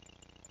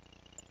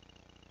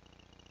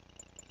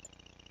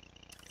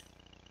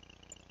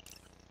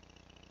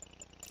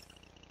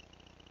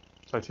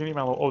 Titanium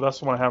alloy. Oh, that's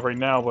the one I have right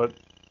now, but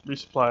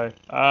resupply.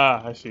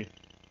 Ah, I see.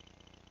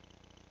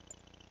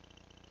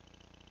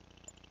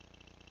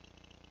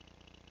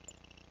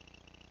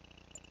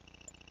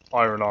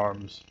 Iron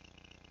arms.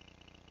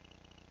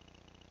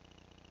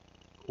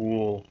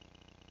 Cool.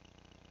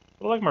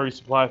 I like my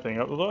resupply thing,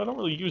 although I don't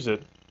really use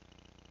it.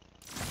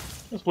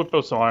 Let's whip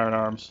out some iron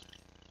arms.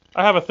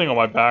 I have a thing on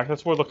my back.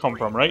 That's where they'll come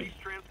from, right?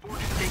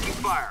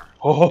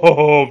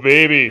 Oh,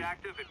 baby.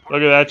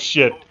 Look at that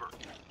shit. Am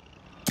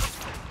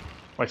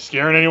I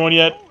scaring anyone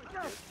yet?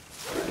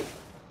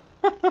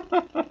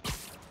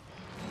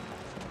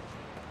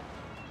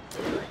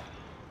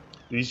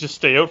 These just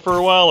stay out for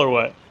a while or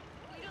what?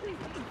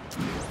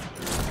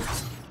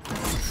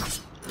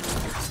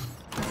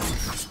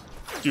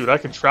 Dude, I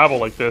can travel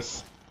like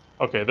this.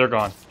 Okay, they're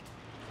gone.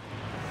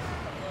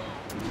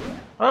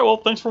 Alright, well,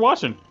 thanks for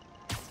watching.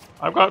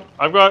 I've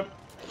got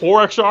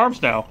 4 extra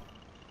arms now.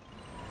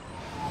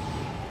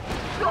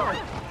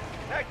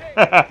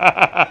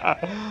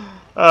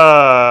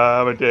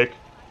 I'm a dick.